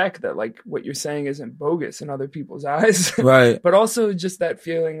that check that like what you're saying isn't bogus in other people's eyes. Right. But also just that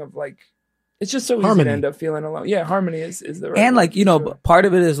feeling of like, it's just so easy to end up feeling alone. Yeah. Harmony is the right and like, you know, part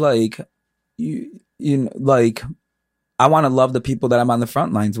of it is like, you know, like I want to love the people that I'm on the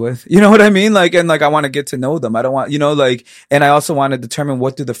front lines with, you know what I mean? Like, and like, I want to get to know them. I don't want, you know, like, and I also want to determine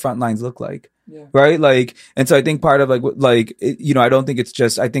what do the front lines look like. Yeah. Right. Like, and so I think part of like, you know, I don't think it's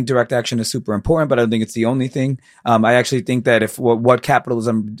just, I think direct action is super important, but I don't think it's the only thing. I actually think that if what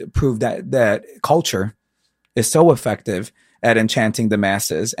capitalism proved that culture is so effective at enchanting the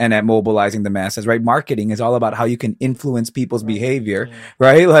masses and at mobilizing the masses, right? Marketing is all about how you can influence people's behavior,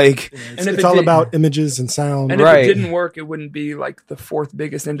 right? Like, and it's all about images and sound. And if it didn't work, it wouldn't be like the fourth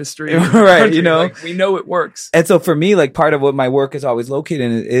biggest industry. Right. You know, like, we know it works. And so for me, like part of what my work is always located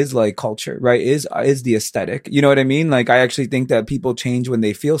in is like culture, right? Is the aesthetic. You know what I mean? Like I actually think that people change when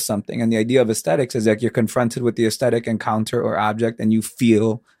they feel something. And the idea of aesthetics is like you're confronted with the aesthetic encounter or object and you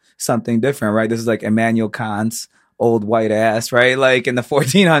feel something different, right? This is like Immanuel Kant's old white ass, right? Like in the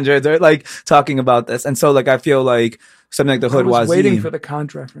 1400s, right? Like talking about this. And so like, I feel like something like the Hood was waiting for the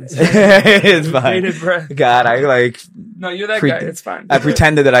Kant reference. It's fine. God, I like. No, you're that guy. It's fine. I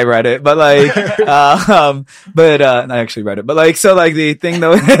pretended that I read it, but like, I actually read it, but like, so like the thing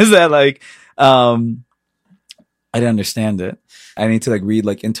though is that like, I didn't understand it. I need to like read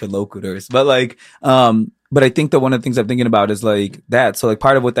like interlocutors, but like, but I think that one of the things I'm thinking about is like that. So like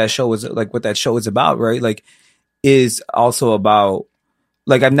part of what that show is like, what that show is about, right? Like, is also about,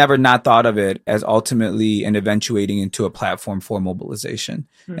 like, I've never not thought of it as ultimately and eventuating into a platform for mobilization.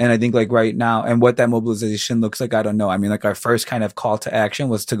 Mm-hmm. And I think like right now, and what that mobilization looks like, I don't know. I mean, like our first kind of call to action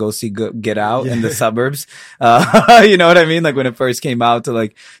was to go see Get Out in the suburbs. You know what I mean? Like when it first came out, to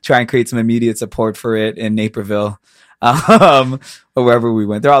like try and create some immediate support for it in Naperville. Or wherever we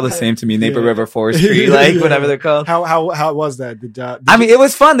went, they're all the same to me. Naper River, Forestry, like whatever they're called. How was that? I mean, it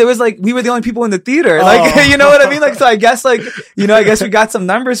was fun. There was like, we were the only people in the theater. Like, you know what I mean? Like, so I guess like, you know, I guess we got some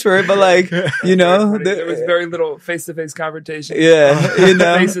numbers for it, but like, you know, there was very little face-to-face confrontation. Yeah. You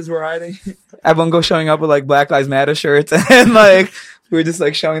know, faces were hiding. Everyone go showing up with like Black Lives Matter shirts and like We were just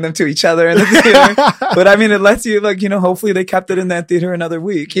like showing them to each other in the theater. But I mean, it lets you like, hopefully they kept it in that theater another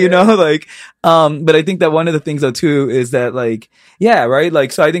week, like, but I think that one of the things though too is that like, yeah, right.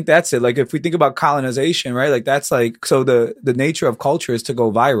 Like, so I think that's it. Like if we think about colonization, right? Like that's like, so the nature of culture is to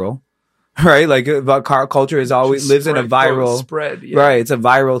go viral. Right, like culture is always lives in a viral spread. Yeah. Right, it's a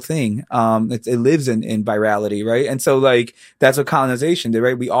viral thing. It lives in virality, right? And so, like that's what colonization did,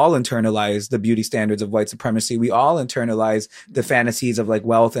 right? We all internalize the beauty standards of white supremacy. We all internalize the fantasies of like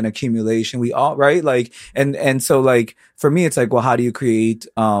wealth and accumulation. We all, right, like, and so, like for me, it's like, well, how do you create,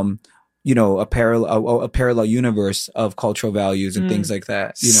 a parallel universe of cultural values and things like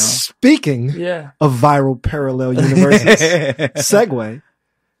that? Speaking of viral parallel universes, segue.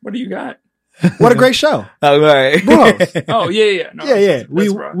 What do you got? What a great show! Oh, right. Bro. Oh yeah. No, yeah.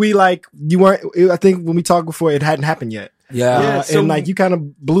 We like, you weren't. I think when we talked before, it hadn't happened yet. Yeah. So, and like you kind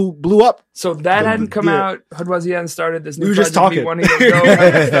of blew up. So that hadn't come out. Hudwazi hadn't started this new. We were just talking.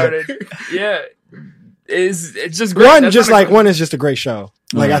 Hadn't started. Yeah. It's just great. One is just a great show.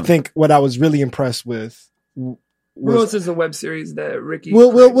 Like I think what I was really impressed with. Rules is a web series that Ricky.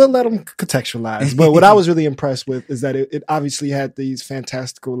 We'll let them contextualize. But what I was really impressed with is that it obviously had these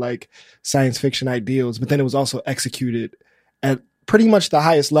fantastical like science fiction ideals, but then it was also executed at pretty much the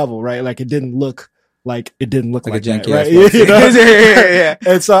highest level, right? Like it didn't look like a janky that, right?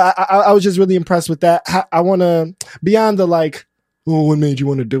 And so I was just really impressed with that. I want to, beyond the like, what made you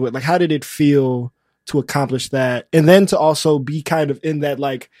want to do it? Like, how did it feel to accomplish that, and then to also be kind of in that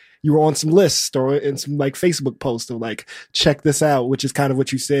like. You were on some lists or in some like Facebook posts of like, check this out, which is kind of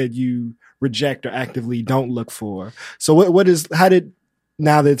what you said you reject or actively don't look for. So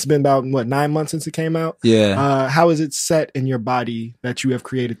now that it's been about 9 months since it came out? Yeah. How is it set in your body that you have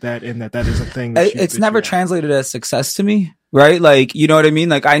created that and that is a thing? It's never translated as success to me. Right? Like, you know what I mean?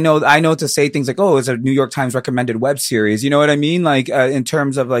 Like, I know to say things like, oh, it's a New York Times recommended web series. You know what I mean? Like, in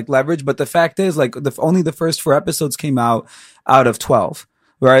terms of like leverage. But the fact is like only the first 4 episodes came out of 12.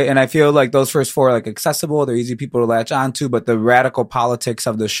 Right. And I feel like those first 4 are like accessible. They're easy people to latch onto, but the radical politics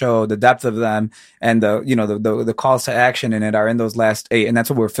of the show, the depth of them and the calls to action in it are in those last 8. And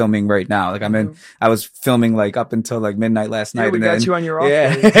that's what we're filming right now. Like I was filming like up until like midnight last night. We got you on your off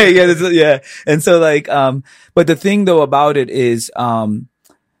days. Yeah. And so like, but the thing though about it is,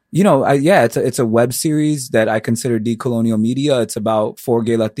 it's a web series that I consider decolonial media. It's about 4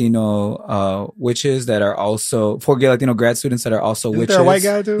 gay Latino witches that are also 4 gay Latino grad students that are also witches. Is there a white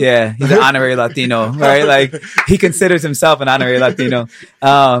guy too? Yeah, he's an honorary Latino, right? Like he considers himself an honorary Latino.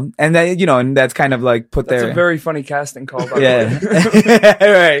 And then and that's kind of like put there. That's a very funny casting call. By the way.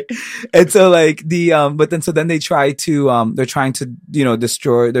 Right. And so like then they try to they're trying to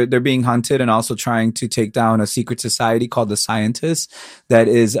destroy. They're being hunted and also trying to take down a secret society called the Scientists that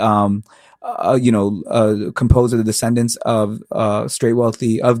is composed of the descendants of straight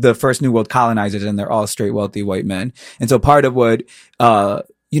wealthy of the first New World colonizers, and they're all straight wealthy white men. And so part of what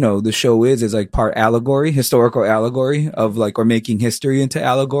the show is like part allegory, historical allegory of like, or making history into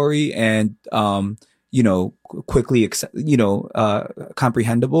allegory and quickly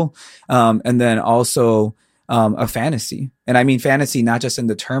comprehensible, and then also a fantasy. And I mean fantasy not just in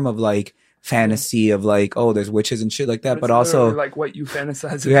the term of like fantasy of like, oh, there's witches and shit like that, but also like what you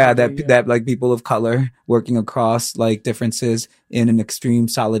fantasize. That like people of color working across like differences in an extreme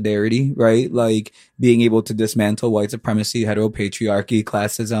solidarity, right? Like being able to dismantle white supremacy, heteropatriarchy,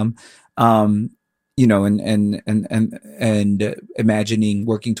 classism, and imagining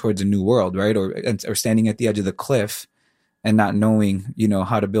working towards a new world, right? Or standing at the edge of the cliff and not knowing,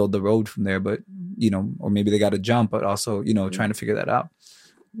 how to build the road from there, but or maybe they got to jump, but also trying to figure that out.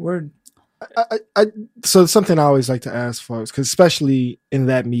 Word. So something I always like to ask folks, because especially in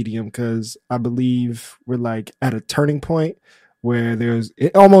that medium, because I believe we're like at a turning point where there's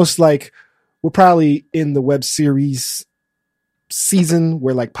almost like we're probably in the web series season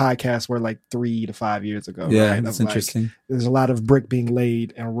where like podcasts were like 3 to 5 years ago. Yeah, right? that's interesting. There's a lot of brick being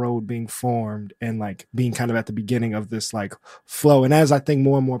laid and road being formed and like being kind of at the beginning of this like flow. And as I think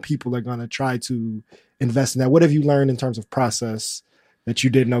more and more people are going to try to invest in that, what have you learned in terms of process that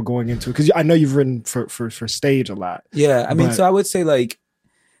you didn't know going into it? Because I know you've written for stage a lot. Yeah, I mean, so I would say like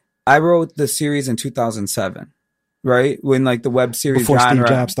I wrote the series in 2007. Right, when like the web series before genre,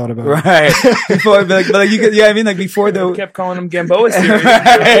 Steve Jobs thought about it. Right, before like you could, I mean like before we kept calling them Gamboa series.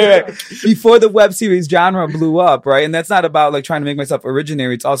 right. Before the web series genre blew up, right? And that's not about like trying to make myself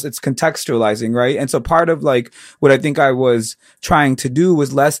originary. It's also it's contextualizing, right? And so part of like what I think I was trying to do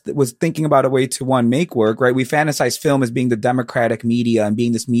was thinking about a way to make work, right? We fantasize film as being the democratic media and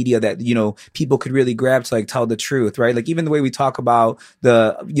being this media that people could really grab to like tell the truth, right? Like even the way we talk about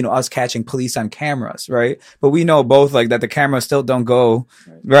the us catching police on cameras, right? But we know both like that the camera still don't go,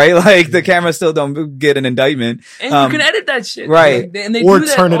 right? Like the camera still don't get an indictment. And you can edit that shit. Right. And they Or do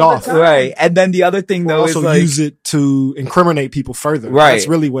that turn it all the off. time. Right. And then the other thing though is also like, use it to incriminate people further. Right. That's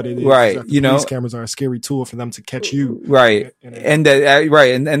really what it is. Right. That the You know? police cameras are a scary tool for them to catch you. right. And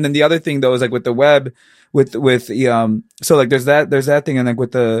right. And then the other thing though is like with the web, with so like there's that thing, and like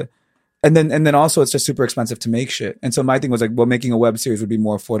with the, and then also it's just super expensive to make shit. And so my thing was like, well, making a web series would be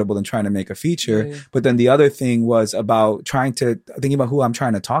more affordable than trying to make a feature. Yeah. But then the other thing was about thinking about who I'm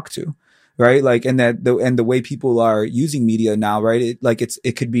trying to talk to, right? Like, and the way people are using media now, right?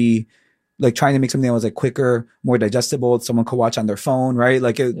 It could be like trying to make something that was like quicker, more digestible, someone could watch on their phone, right?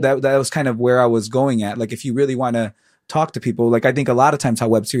 Like that was kind of where I was going at. Like if you really want to talk to people, like I think a lot of times how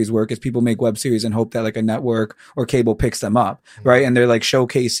web series work is people make web series and hope that like a network or cable picks them up, right? And they're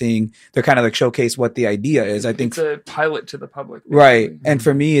kind of like showcase what the idea is. I think it's a pilot to the public, basically. right? And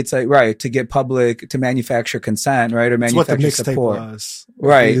for me, it's like right to get public to manufacture consent, right, or manufacture support,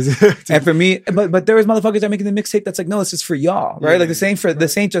 right? And for me, but there was motherfuckers that are making the mixtape that's like, no, this is for y'all, right? Like this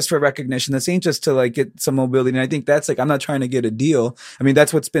ain't just for recognition, this ain't just to like get some mobility. And I think that's like, I'm not trying to get a deal. I mean,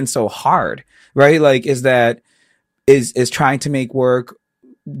 that's what's been so hard, right? Like is trying to make work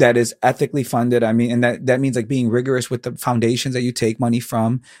that is ethically funded. I mean, and that means like being rigorous with the foundations that you take money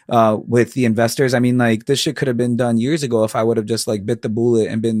from, with the investors. I mean, like this shit could have been done years ago if I would have just like bit the bullet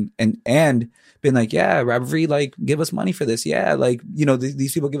and been like, yeah, Reverie, like give us money for this. Yeah. Like, you know,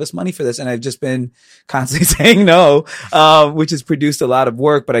 these people give us money for this. And I've just been constantly saying no, which has produced a lot of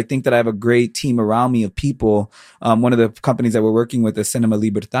work. But I think that I have a great team around me of people. One of the companies that we're working with is Cinema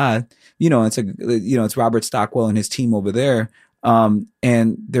Libertad. You know, it's Robert Stockwell and his team over there.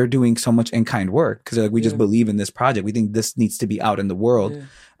 And they're doing so much in-kind work because like we just believe in this project. We think this needs to be out in the world. Yeah.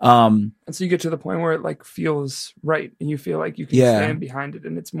 And so you get to the point where it like feels right and you feel like you can stand behind it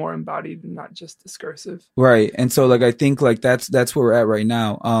and it's more embodied and not just discursive. Right. And so like I think like that's where we're at right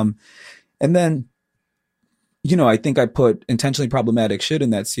now. And then, you know, I think I put intentionally problematic shit in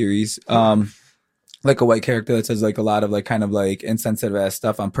that series. Like a white character that says like a lot of like kind of like insensitive ass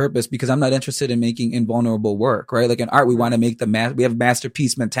stuff on purpose because I'm not interested in making invulnerable work, right? Like in art, we want to make we have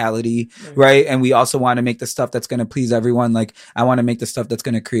masterpiece mentality, right? And we also want to make the stuff that's going to please everyone. Like I want to make the stuff that's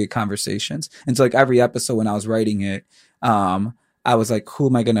going to create conversations. And so like every episode when I was writing it, I was like, who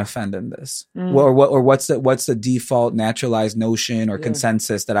am I going to offend in this? What's the default naturalized notion or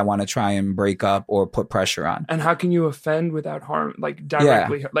consensus that I want to try and break up or put pressure on? And how can you offend without harm, like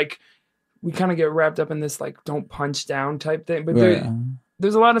directly, like, we kind of get wrapped up in this like don't punch down type thing, but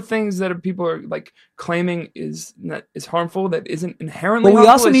there's a lot of things that people are like claiming is harmful that isn't inherently. But we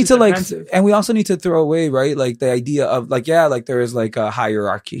also need to offensive. and we also need to throw away right like the idea of like like there is like a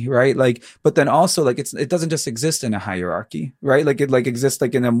hierarchy, right? Like, but then also like it doesn't just exist in a hierarchy, right? Like it like exists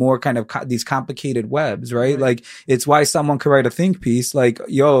like in a more kind of these complicated webs, right? Like it's why someone could write a think piece like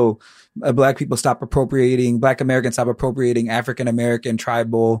Black Americans stop appropriating African American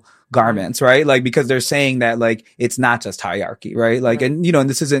tribal garments, right? Like, because they're saying that like, it's not just hierarchy, right? Like, and, you know, and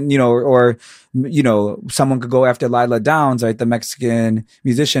this isn't, you know, or, you know, someone could go after Lila Downs, right? The Mexican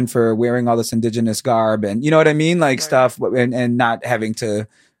musician for wearing all this indigenous garb and, you know what I mean? Like stuff and not having to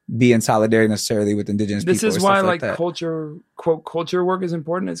be in solidarity necessarily with indigenous people. This is why like culture, quote, culture work is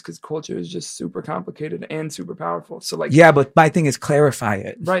important is because culture is just super complicated and super powerful. So like, yeah, but my thing is clarify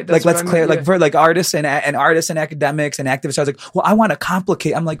it. Right. Like, let's like for like artists and academics and activists are like, well, I want to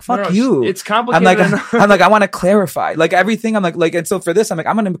complicate. I'm like, fuck you. It's complicated. I'm like, I want to clarify like everything. I'm like, and so for this, I'm like,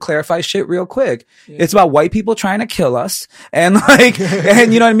 I'm going to clarify shit real quick. Yeah. It's about white people trying to kill us. And like,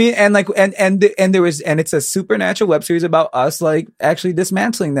 and you know what I mean? And like, and it's a supernatural web series about us, like actually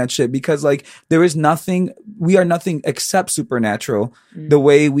dismantling that shit because like we are nothing except supernatural, the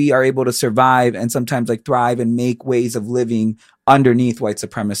way we are able to survive and sometimes like thrive and make ways of living underneath white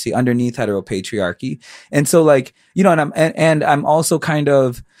supremacy, underneath heteropatriarchy. And so like, you know, and I'm also kind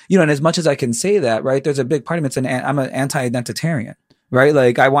of, you know, and as much as I can say that, right, there's a big part of it. I'm an anti-identitarian. Right.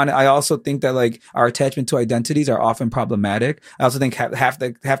 Like I also think that like our attachment to identities are often problematic. I also think have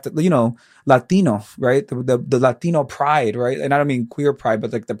to, you know, Latino, right? The Latino pride, right? And I don't mean queer pride,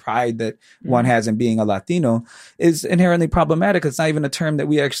 but like the pride that one has in being a Latino is inherently problematic. It's not even a term that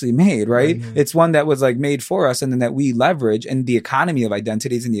we actually made, right? Mm-hmm. It's one that was like made for us and then that we leverage in the economy of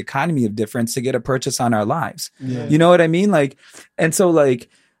identities and the economy of difference to get a purchase on our lives. Yeah. You know what I mean? Like, and so like,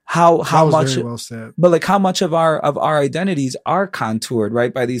 how much, very well said. But like how much of our identities are contoured,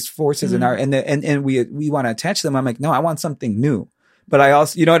 right, by these forces in our, and we want to attach them. I'm like, no, I want something new. But I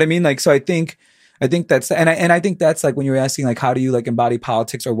also, you know what I mean? Like, so I think that's, and I think that's like when you were asking, like, how do you like embody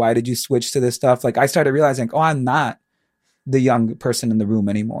politics or why did you switch to this stuff? Like I started realizing, oh, I'm not the young person in the room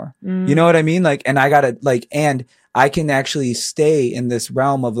anymore. You know what I mean? Like, and I gotta like, and I can actually stay in this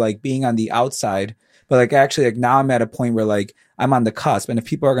realm of like being on the outside, but like actually like now I'm at a point where like I'm on the cusp, and if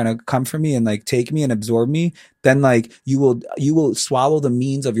people are going to come for me and like take me and absorb me, then like you will swallow the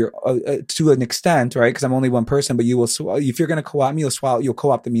means of your to an extent, right? Because I'm only one person, but you will if you're going to co-opt me, you'll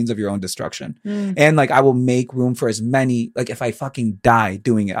co-opt the means of your own destruction. And like I will make room for as many, like if I fucking die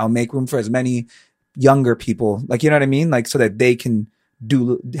doing it, I'll make room for as many younger people, like, you know what I mean, like so that they can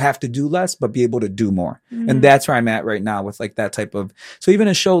have to do less but be able to do more. And that's where I'm at right now with like that type of, so even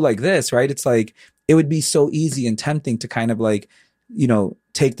a show like this, right, it's like it would be so easy and tempting to kind of like, you know,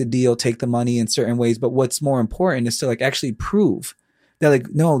 take the deal, take the money in certain ways, but what's more important is to like actually prove that like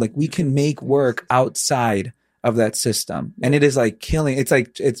no, like we can make work outside of that system. And it is like killing, it's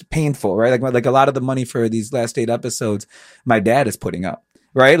like it's painful, right? Like a lot of the money for these last 8 episodes my dad is putting up.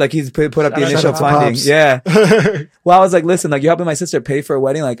 Right? Like he's put up the initial funding. Yeah. Well, I was like, listen, like you're helping my sister pay for a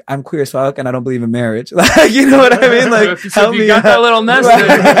wedding. Like I'm queer as fuck and I don't believe in marriage. Like, you know what I mean? Like help me. Got that little nest.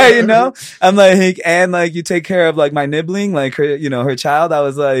 Right, you know? I'm like, and like you take care of like my nibbling, like her, you know, her child. I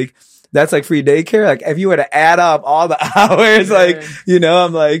was like, that's like free daycare. Like if you were to add up all the hours, like, you know,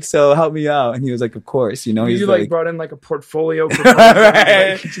 I'm like, so help me out. And he was like, of course, you know, he's like brought in like a portfolio.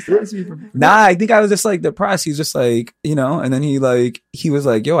 Right. Nah, I think I was just like depressed. He's just like, you know, and then he was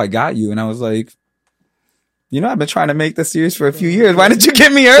like, yo, I got you. And I was like, you know, I've been trying to make this series for a few years. Why didn't you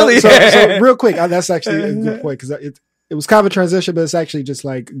get me earlier? So real quick, that's actually a good point because it was kind of a transition, but it's actually just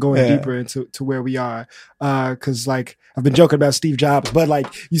like going deeper into where we are. Cause like I've been joking about Steve Jobs, but like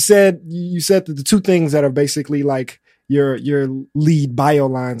you said that the 2 things that are basically like your lead bio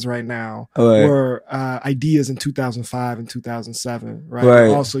lines right now were ideas in 2005 and 2007, right?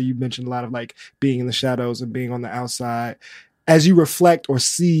 Also, you mentioned a lot of like being in the shadows and being on the outside. As you reflect or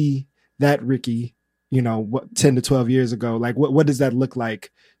see that Ricky, you know, what 10 to 12 years ago, like what does that look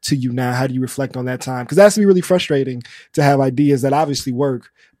like to you now? How do you reflect on that time? Because that has to be really frustrating to have ideas that obviously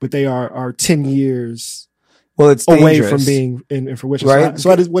work, but they are 10 years it's away dangerous from being in fruition. Right?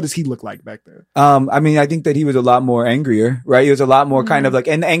 So what does he look like back then? I mean, I think that he was a lot more angrier, right? He was a lot more kind of like,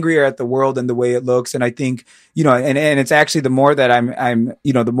 and angrier at the world and the way it looks. And I think, you know, and it's actually the more that I'm,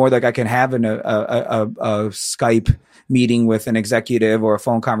 you know, the more like I can have a Skype meeting with an executive or a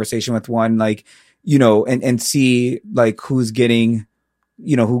phone conversation with one, like, you know, and see like who's getting,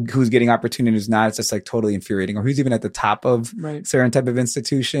 you know, who's getting opportunity, who's not. It's just like totally infuriating. Or who's even at the top of certain type of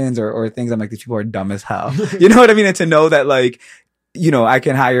institutions or things. I'm like, these people are dumb as hell. You know what I mean? And to know that like, you know, I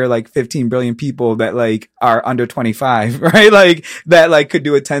can hire like 15 brilliant people that like are under 25, right? Like that like could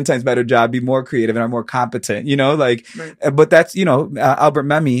do a 10 times better job, be more creative and are more competent, you know, like, but that's, you know, Albert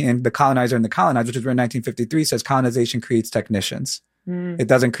Memmi in The Colonizer and the Colonized, which is written in 1953, says colonization creates technicians. It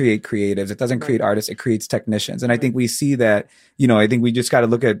doesn't create creatives. It doesn't create artists. It creates technicians. And I think we see that, you know, I think we just got to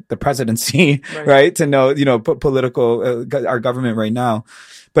look at the presidency, right? To know, you know, political, our government right now.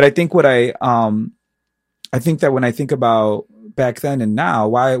 But I think I think that when I think about back then and now,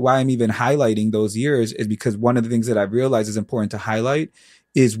 why I'm even highlighting those years is because one of the things that I've realized is important to highlight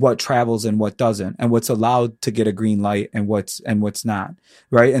is what travels and what doesn't, and what's allowed to get a green light and what's not,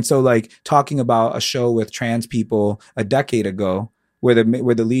 right? And so like talking about a show with trans people a decade ago, where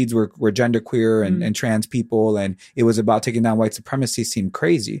the leads were genderqueer and trans people, and it was about taking down white supremacy, seemed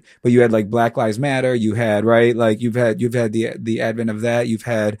crazy. But you had like Black Lives Matter, you had, right, like you've had the advent of that, you've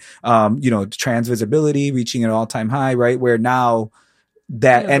had you know, trans visibility reaching an all-time high, right, where now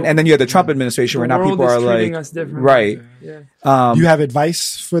that and then you had the Trump administration where now people are like, right. Do you have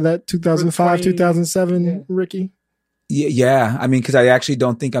advice for that 2005 2007 Ricky? Yeah. I mean, because I actually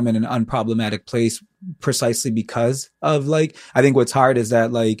don't think I'm in an unproblematic place precisely because of like, I think what's hard is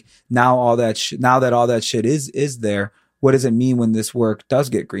that like now that all that shit is there, what does it mean when this work does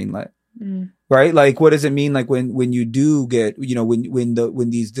get greenlit? Right? Like, what does it mean? Like when you do get, you know, when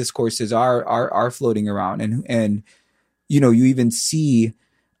these discourses are floating around and, you know, you even see,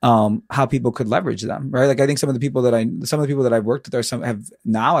 how people could leverage them, right? Like I think some of the people that I've worked with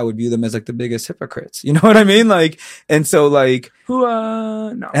I would view them as like the biggest hypocrites. You know what I mean? Like, and so like,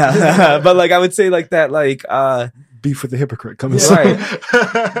 no, but like I would say like that, like, beef with the hypocrite coming soon. Right.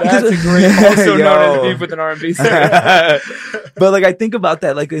 That's a great, also known as beef with an R&B singer. But like I think about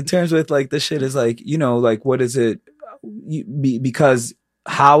that, like in terms with like the shit is like, you know, like what is it? Because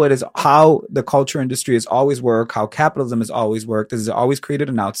how the culture industry has always worked, how capitalism has always worked. This has always created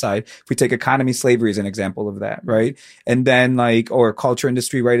an outside. If we take economy, slavery is an example of that, right? And then like, or culture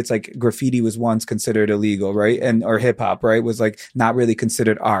industry, right? It's like graffiti was once considered illegal, right? And, or hip hop, right? Was like not really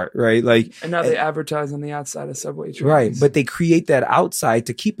considered art, right? Like, and now they advertise on the outside of subway trains. Right. But they create that outside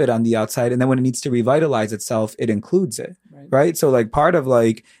to keep it on the outside. And then when it needs to revitalize itself, it includes it. right? So like part of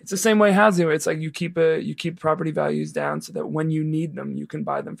like it's the same way housing. It's like you keep property values down so that when you need them, you can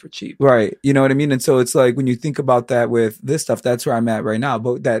buy them for cheap. Right. You know what I mean? And so it's like when you think about that with this stuff, that's where I'm at right now.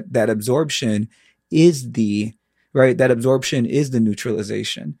 But that absorption is the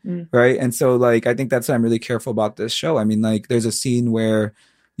neutralization, right? And so like I think that's why I'm really careful about this show. I mean, like there's a scene where,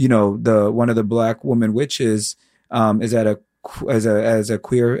 you know, one of the black woman witches is at a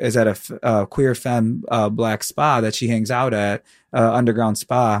queer femme black spa that she hangs out at, underground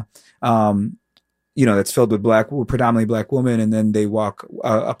spa, you know, that's filled with predominantly black women, and then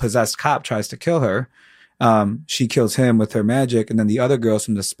a possessed cop tries to kill her. She kills him with her magic, and then the other girls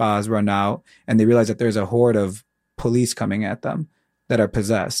from the spas run out and they realize that there's a horde of police coming at them that are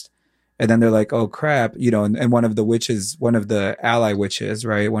possessed. And then they're like, oh crap, you know, and one of the ally witches,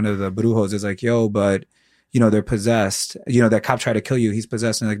 right? One of the brujos is like, yo, but you know, they're possessed. You know, that cop tried to kill you. He's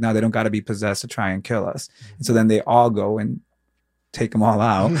possessed. And like, no, they don't got to be possessed to try and kill us. And so then they all go and take them all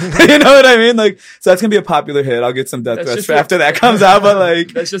out. You know what I mean? Like, so that's gonna be a popular hit. I'll get some death threats after that comes out. But like,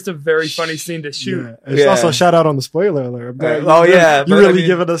 that's just a very funny scene to shoot. Yeah. It's also a shout out on the spoiler alert. You're really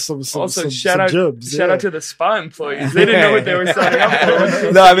giving us some shout out jibs. Shout out to the spa employees. They didn't know what they were signing up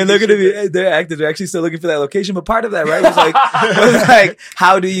for. No, I mean they're active. They're actually still looking for that location. But part of that, right, was like,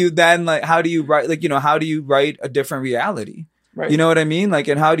 how do you write, like, you know, how do you write a different reality? Right. You know what I mean? Like,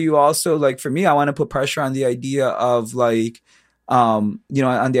 and how do you also, like, for me, I want to put pressure on the idea of like, you know,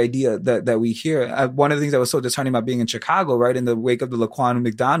 on the idea that we hear. One of the things that was so disheartening about being in Chicago, right, in the wake of the Laquan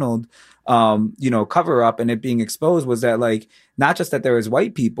McDonald, you know, cover up and it being exposed, was that like, not just that there was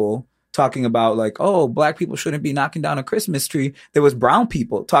white people talking about like, oh, black people shouldn't be knocking down a Christmas tree. There was brown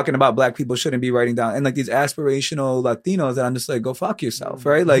people talking about black people shouldn't be writing down, and like these aspirational Latinos that I'm just like, go fuck yourself,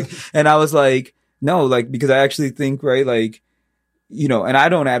 right? Like, and I was like, no, like, because I actually think, right, like, you know, and I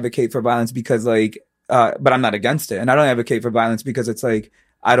don't advocate for violence because like, but I'm not against it. And I don't advocate for violence because it's like,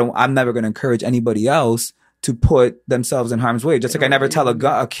 I'm never going to encourage anybody else to put themselves in harm's way. Just like I never tell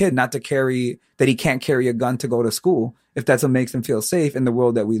a kid not to that he can't carry a gun to go to school if that's what makes him feel safe in the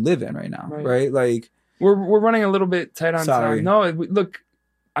world that we live in right now. Right? Like, we're running a little bit tight on time. No, look,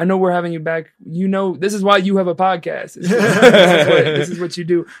 I know we're having you back. You know, this is why you have a podcast. This is what you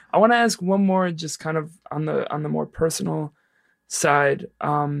do. I want to ask one more, just kind of on the more personal side.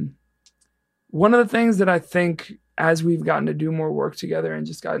 One of the things that I think, as we've gotten to do more work together and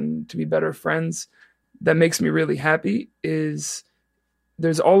just gotten to be better friends, that makes me really happy is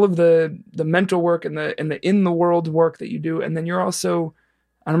there's all of the mental work and the in the world work that you do, and then you're also,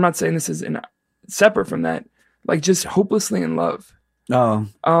 and I'm not saying this is separate from that, like just hopelessly in love. Oh,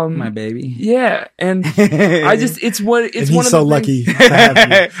 my baby. Yeah, and I just it's one of the so lucky to have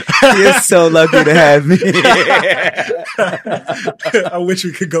me. He is so lucky to have me. I wish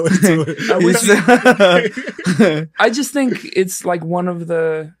we could go into it. I just think it's like one of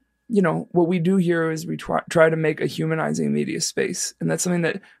the, you know, what we do here is we try to make a humanizing media space, and that's something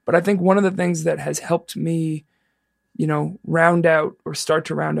that. But I think one of the things that has helped me, you know, start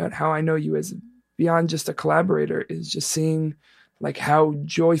to round out how I know you as beyond just a collaborator is just seeing like how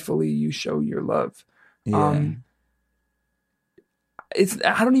joyfully you show your love. Yeah.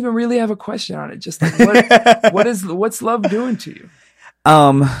 I don't even really have a question on it. Just like what's love doing to you?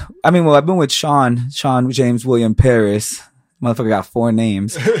 I mean, well, I've been with Sean James William Paris. Motherfucker got 4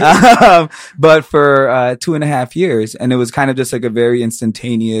 names. But for 2.5 years, and it was kind of just like a very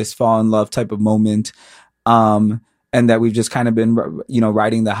instantaneous fall in love type of moment. And that we've just kind of been, you know,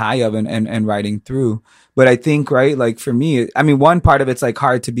 riding the high of and riding through. But I think, right, like for me, I mean, one part of it's like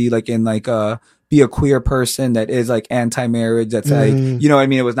hard to be like in like be a queer person that is like anti-marriage. That's like, you know what I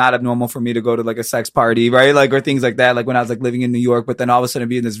mean? It was not abnormal for me to go to like a sex party, right? Like, or things like that. Like when I was like living in New York, but then all of a sudden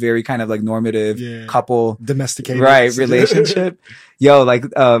be in this very kind of like normative couple, domesticated, right, relationship. Yo, like,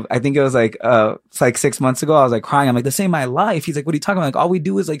 I think it was like 6 months ago, I was like crying. I'm like, this ain't my life. He's like, what are you talking about? Like, all we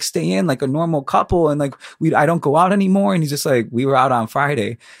do is like stay in like a normal couple. And like, I don't go out anymore. And he's just like, we were out on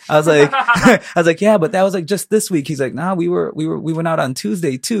Friday. I was like, yeah, but that was like just this week. He's like, nah, we went out on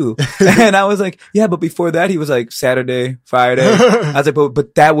Tuesday too. And I was like, yeah, but before that, he was like Saturday, Friday. I was like,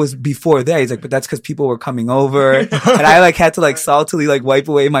 but that was before that. He's like, but that's because people were coming over. And I like had to like saltily like wipe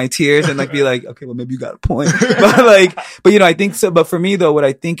away my tears and like be like, okay, well, maybe you got a point. But you know, I think so. But for me though, what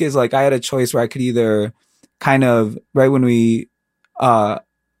I think is like, I had a choice where I could either kind of, right when we,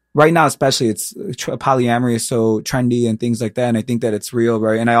 right now, especially, it's polyamory is so trendy and things like that. And I think that it's real,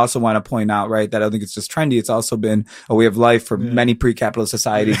 right? And I also want to point out, right, that I don't think it's just trendy. It's also been a way of life for many pre-capitalist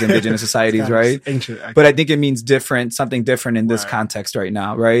societies, indigenous societies, right? Ancient, but I think it means something different in this context right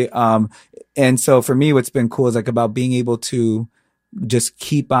now, right? And so for me, what's been cool is like about being able to just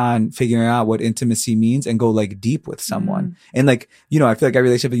keep on figuring out what intimacy means and go like deep with someone. And like, you know, I feel like every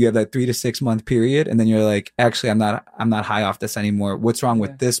relationship you have that 3 to 6 month period, and then you're like, actually, I'm not high off this anymore. What's wrong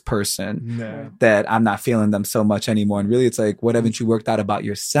with this person that I'm not feeling them so much anymore? And really, it's like, what haven't you worked out about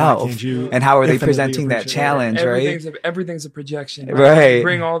yourself? And how are they presenting that challenge? Everything's a projection. Right. You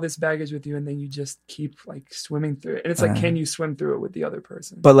bring all this baggage with you, and then you just keep like swimming through it. And it's like, can you swim through it with the other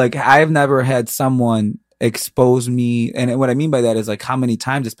person? But like, I've never had someone expose me, and what I mean by that is like how many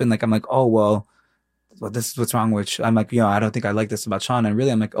times it's been like I'm like, oh well, this is what's wrong with I'm like, you know, I don't think I like this about Sean, and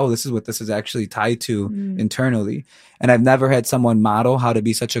really I'm like, oh, this is what this is actually tied to internally. And I've never had someone model how to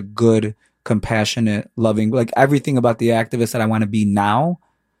be such a good, compassionate, loving, like everything about the activist that I want to be now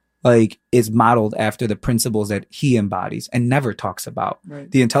like is modeled after the principles that he embodies and never talks about.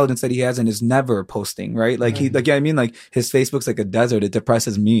 The intelligence that he has and is never posting, right? Like he, like, you know what I mean? Like his Facebook's like a desert. It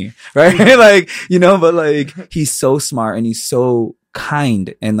depresses me, right? Like, you know, but like he's so smart and he's so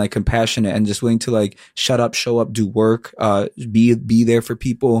kind and like compassionate and just willing to like shut up, show up, do work, be there for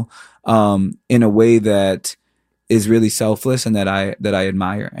people, in a way that is really selfless and that I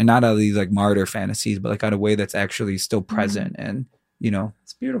admire, and not out of these like martyr fantasies, but like out of a way that's actually still present. And, you know,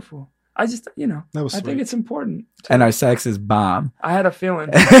 it's beautiful. I just, you know, I think it's important. And our sex is bomb. I had a feeling.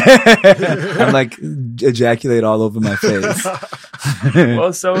 I'm like ejaculate all over my face.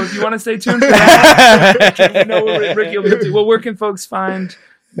 Well, so if you want to stay tuned for that, you know what Ricky will be up to. Well, where can folks find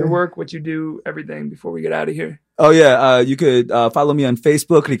your work, what you do, everything before we get out of here? Oh, yeah. You could follow me on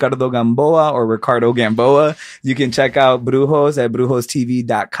Facebook, Ricardo Gamboa or Ricardo Gamboa. You can check out Brujos at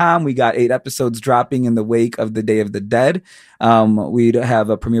brujostv.com. We got 8 episodes dropping in the wake of the Day of the Dead. We have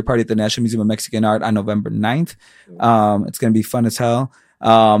a premiere party at the National Museum of Mexican Art on November 9th. It's going to be fun as hell.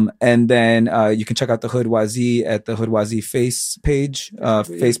 And then you can check out the Hood Wazi at the Hood Wazi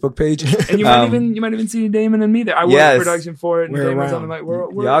Facebook page. And you might even see Damon and me there. I work in production for it. And Damon's on the mic.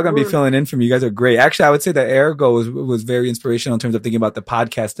 Y'all gonna be filling in for me. You guys are great. Actually, I would say that Ergo was very inspirational in terms of thinking about the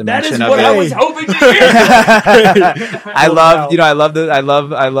podcast dimension. That is what I was hoping to hear.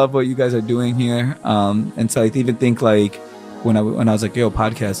 I love what you guys are doing here. And so I even think like when I was like, yo,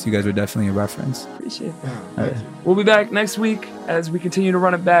 podcast, you guys are definitely a reference. Appreciate that. We'll be back next week as we continue to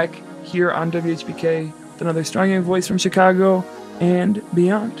run it back here on WHBK with another strong young voice from Chicago and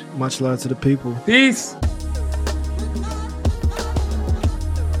beyond. Much love to the people. Peace.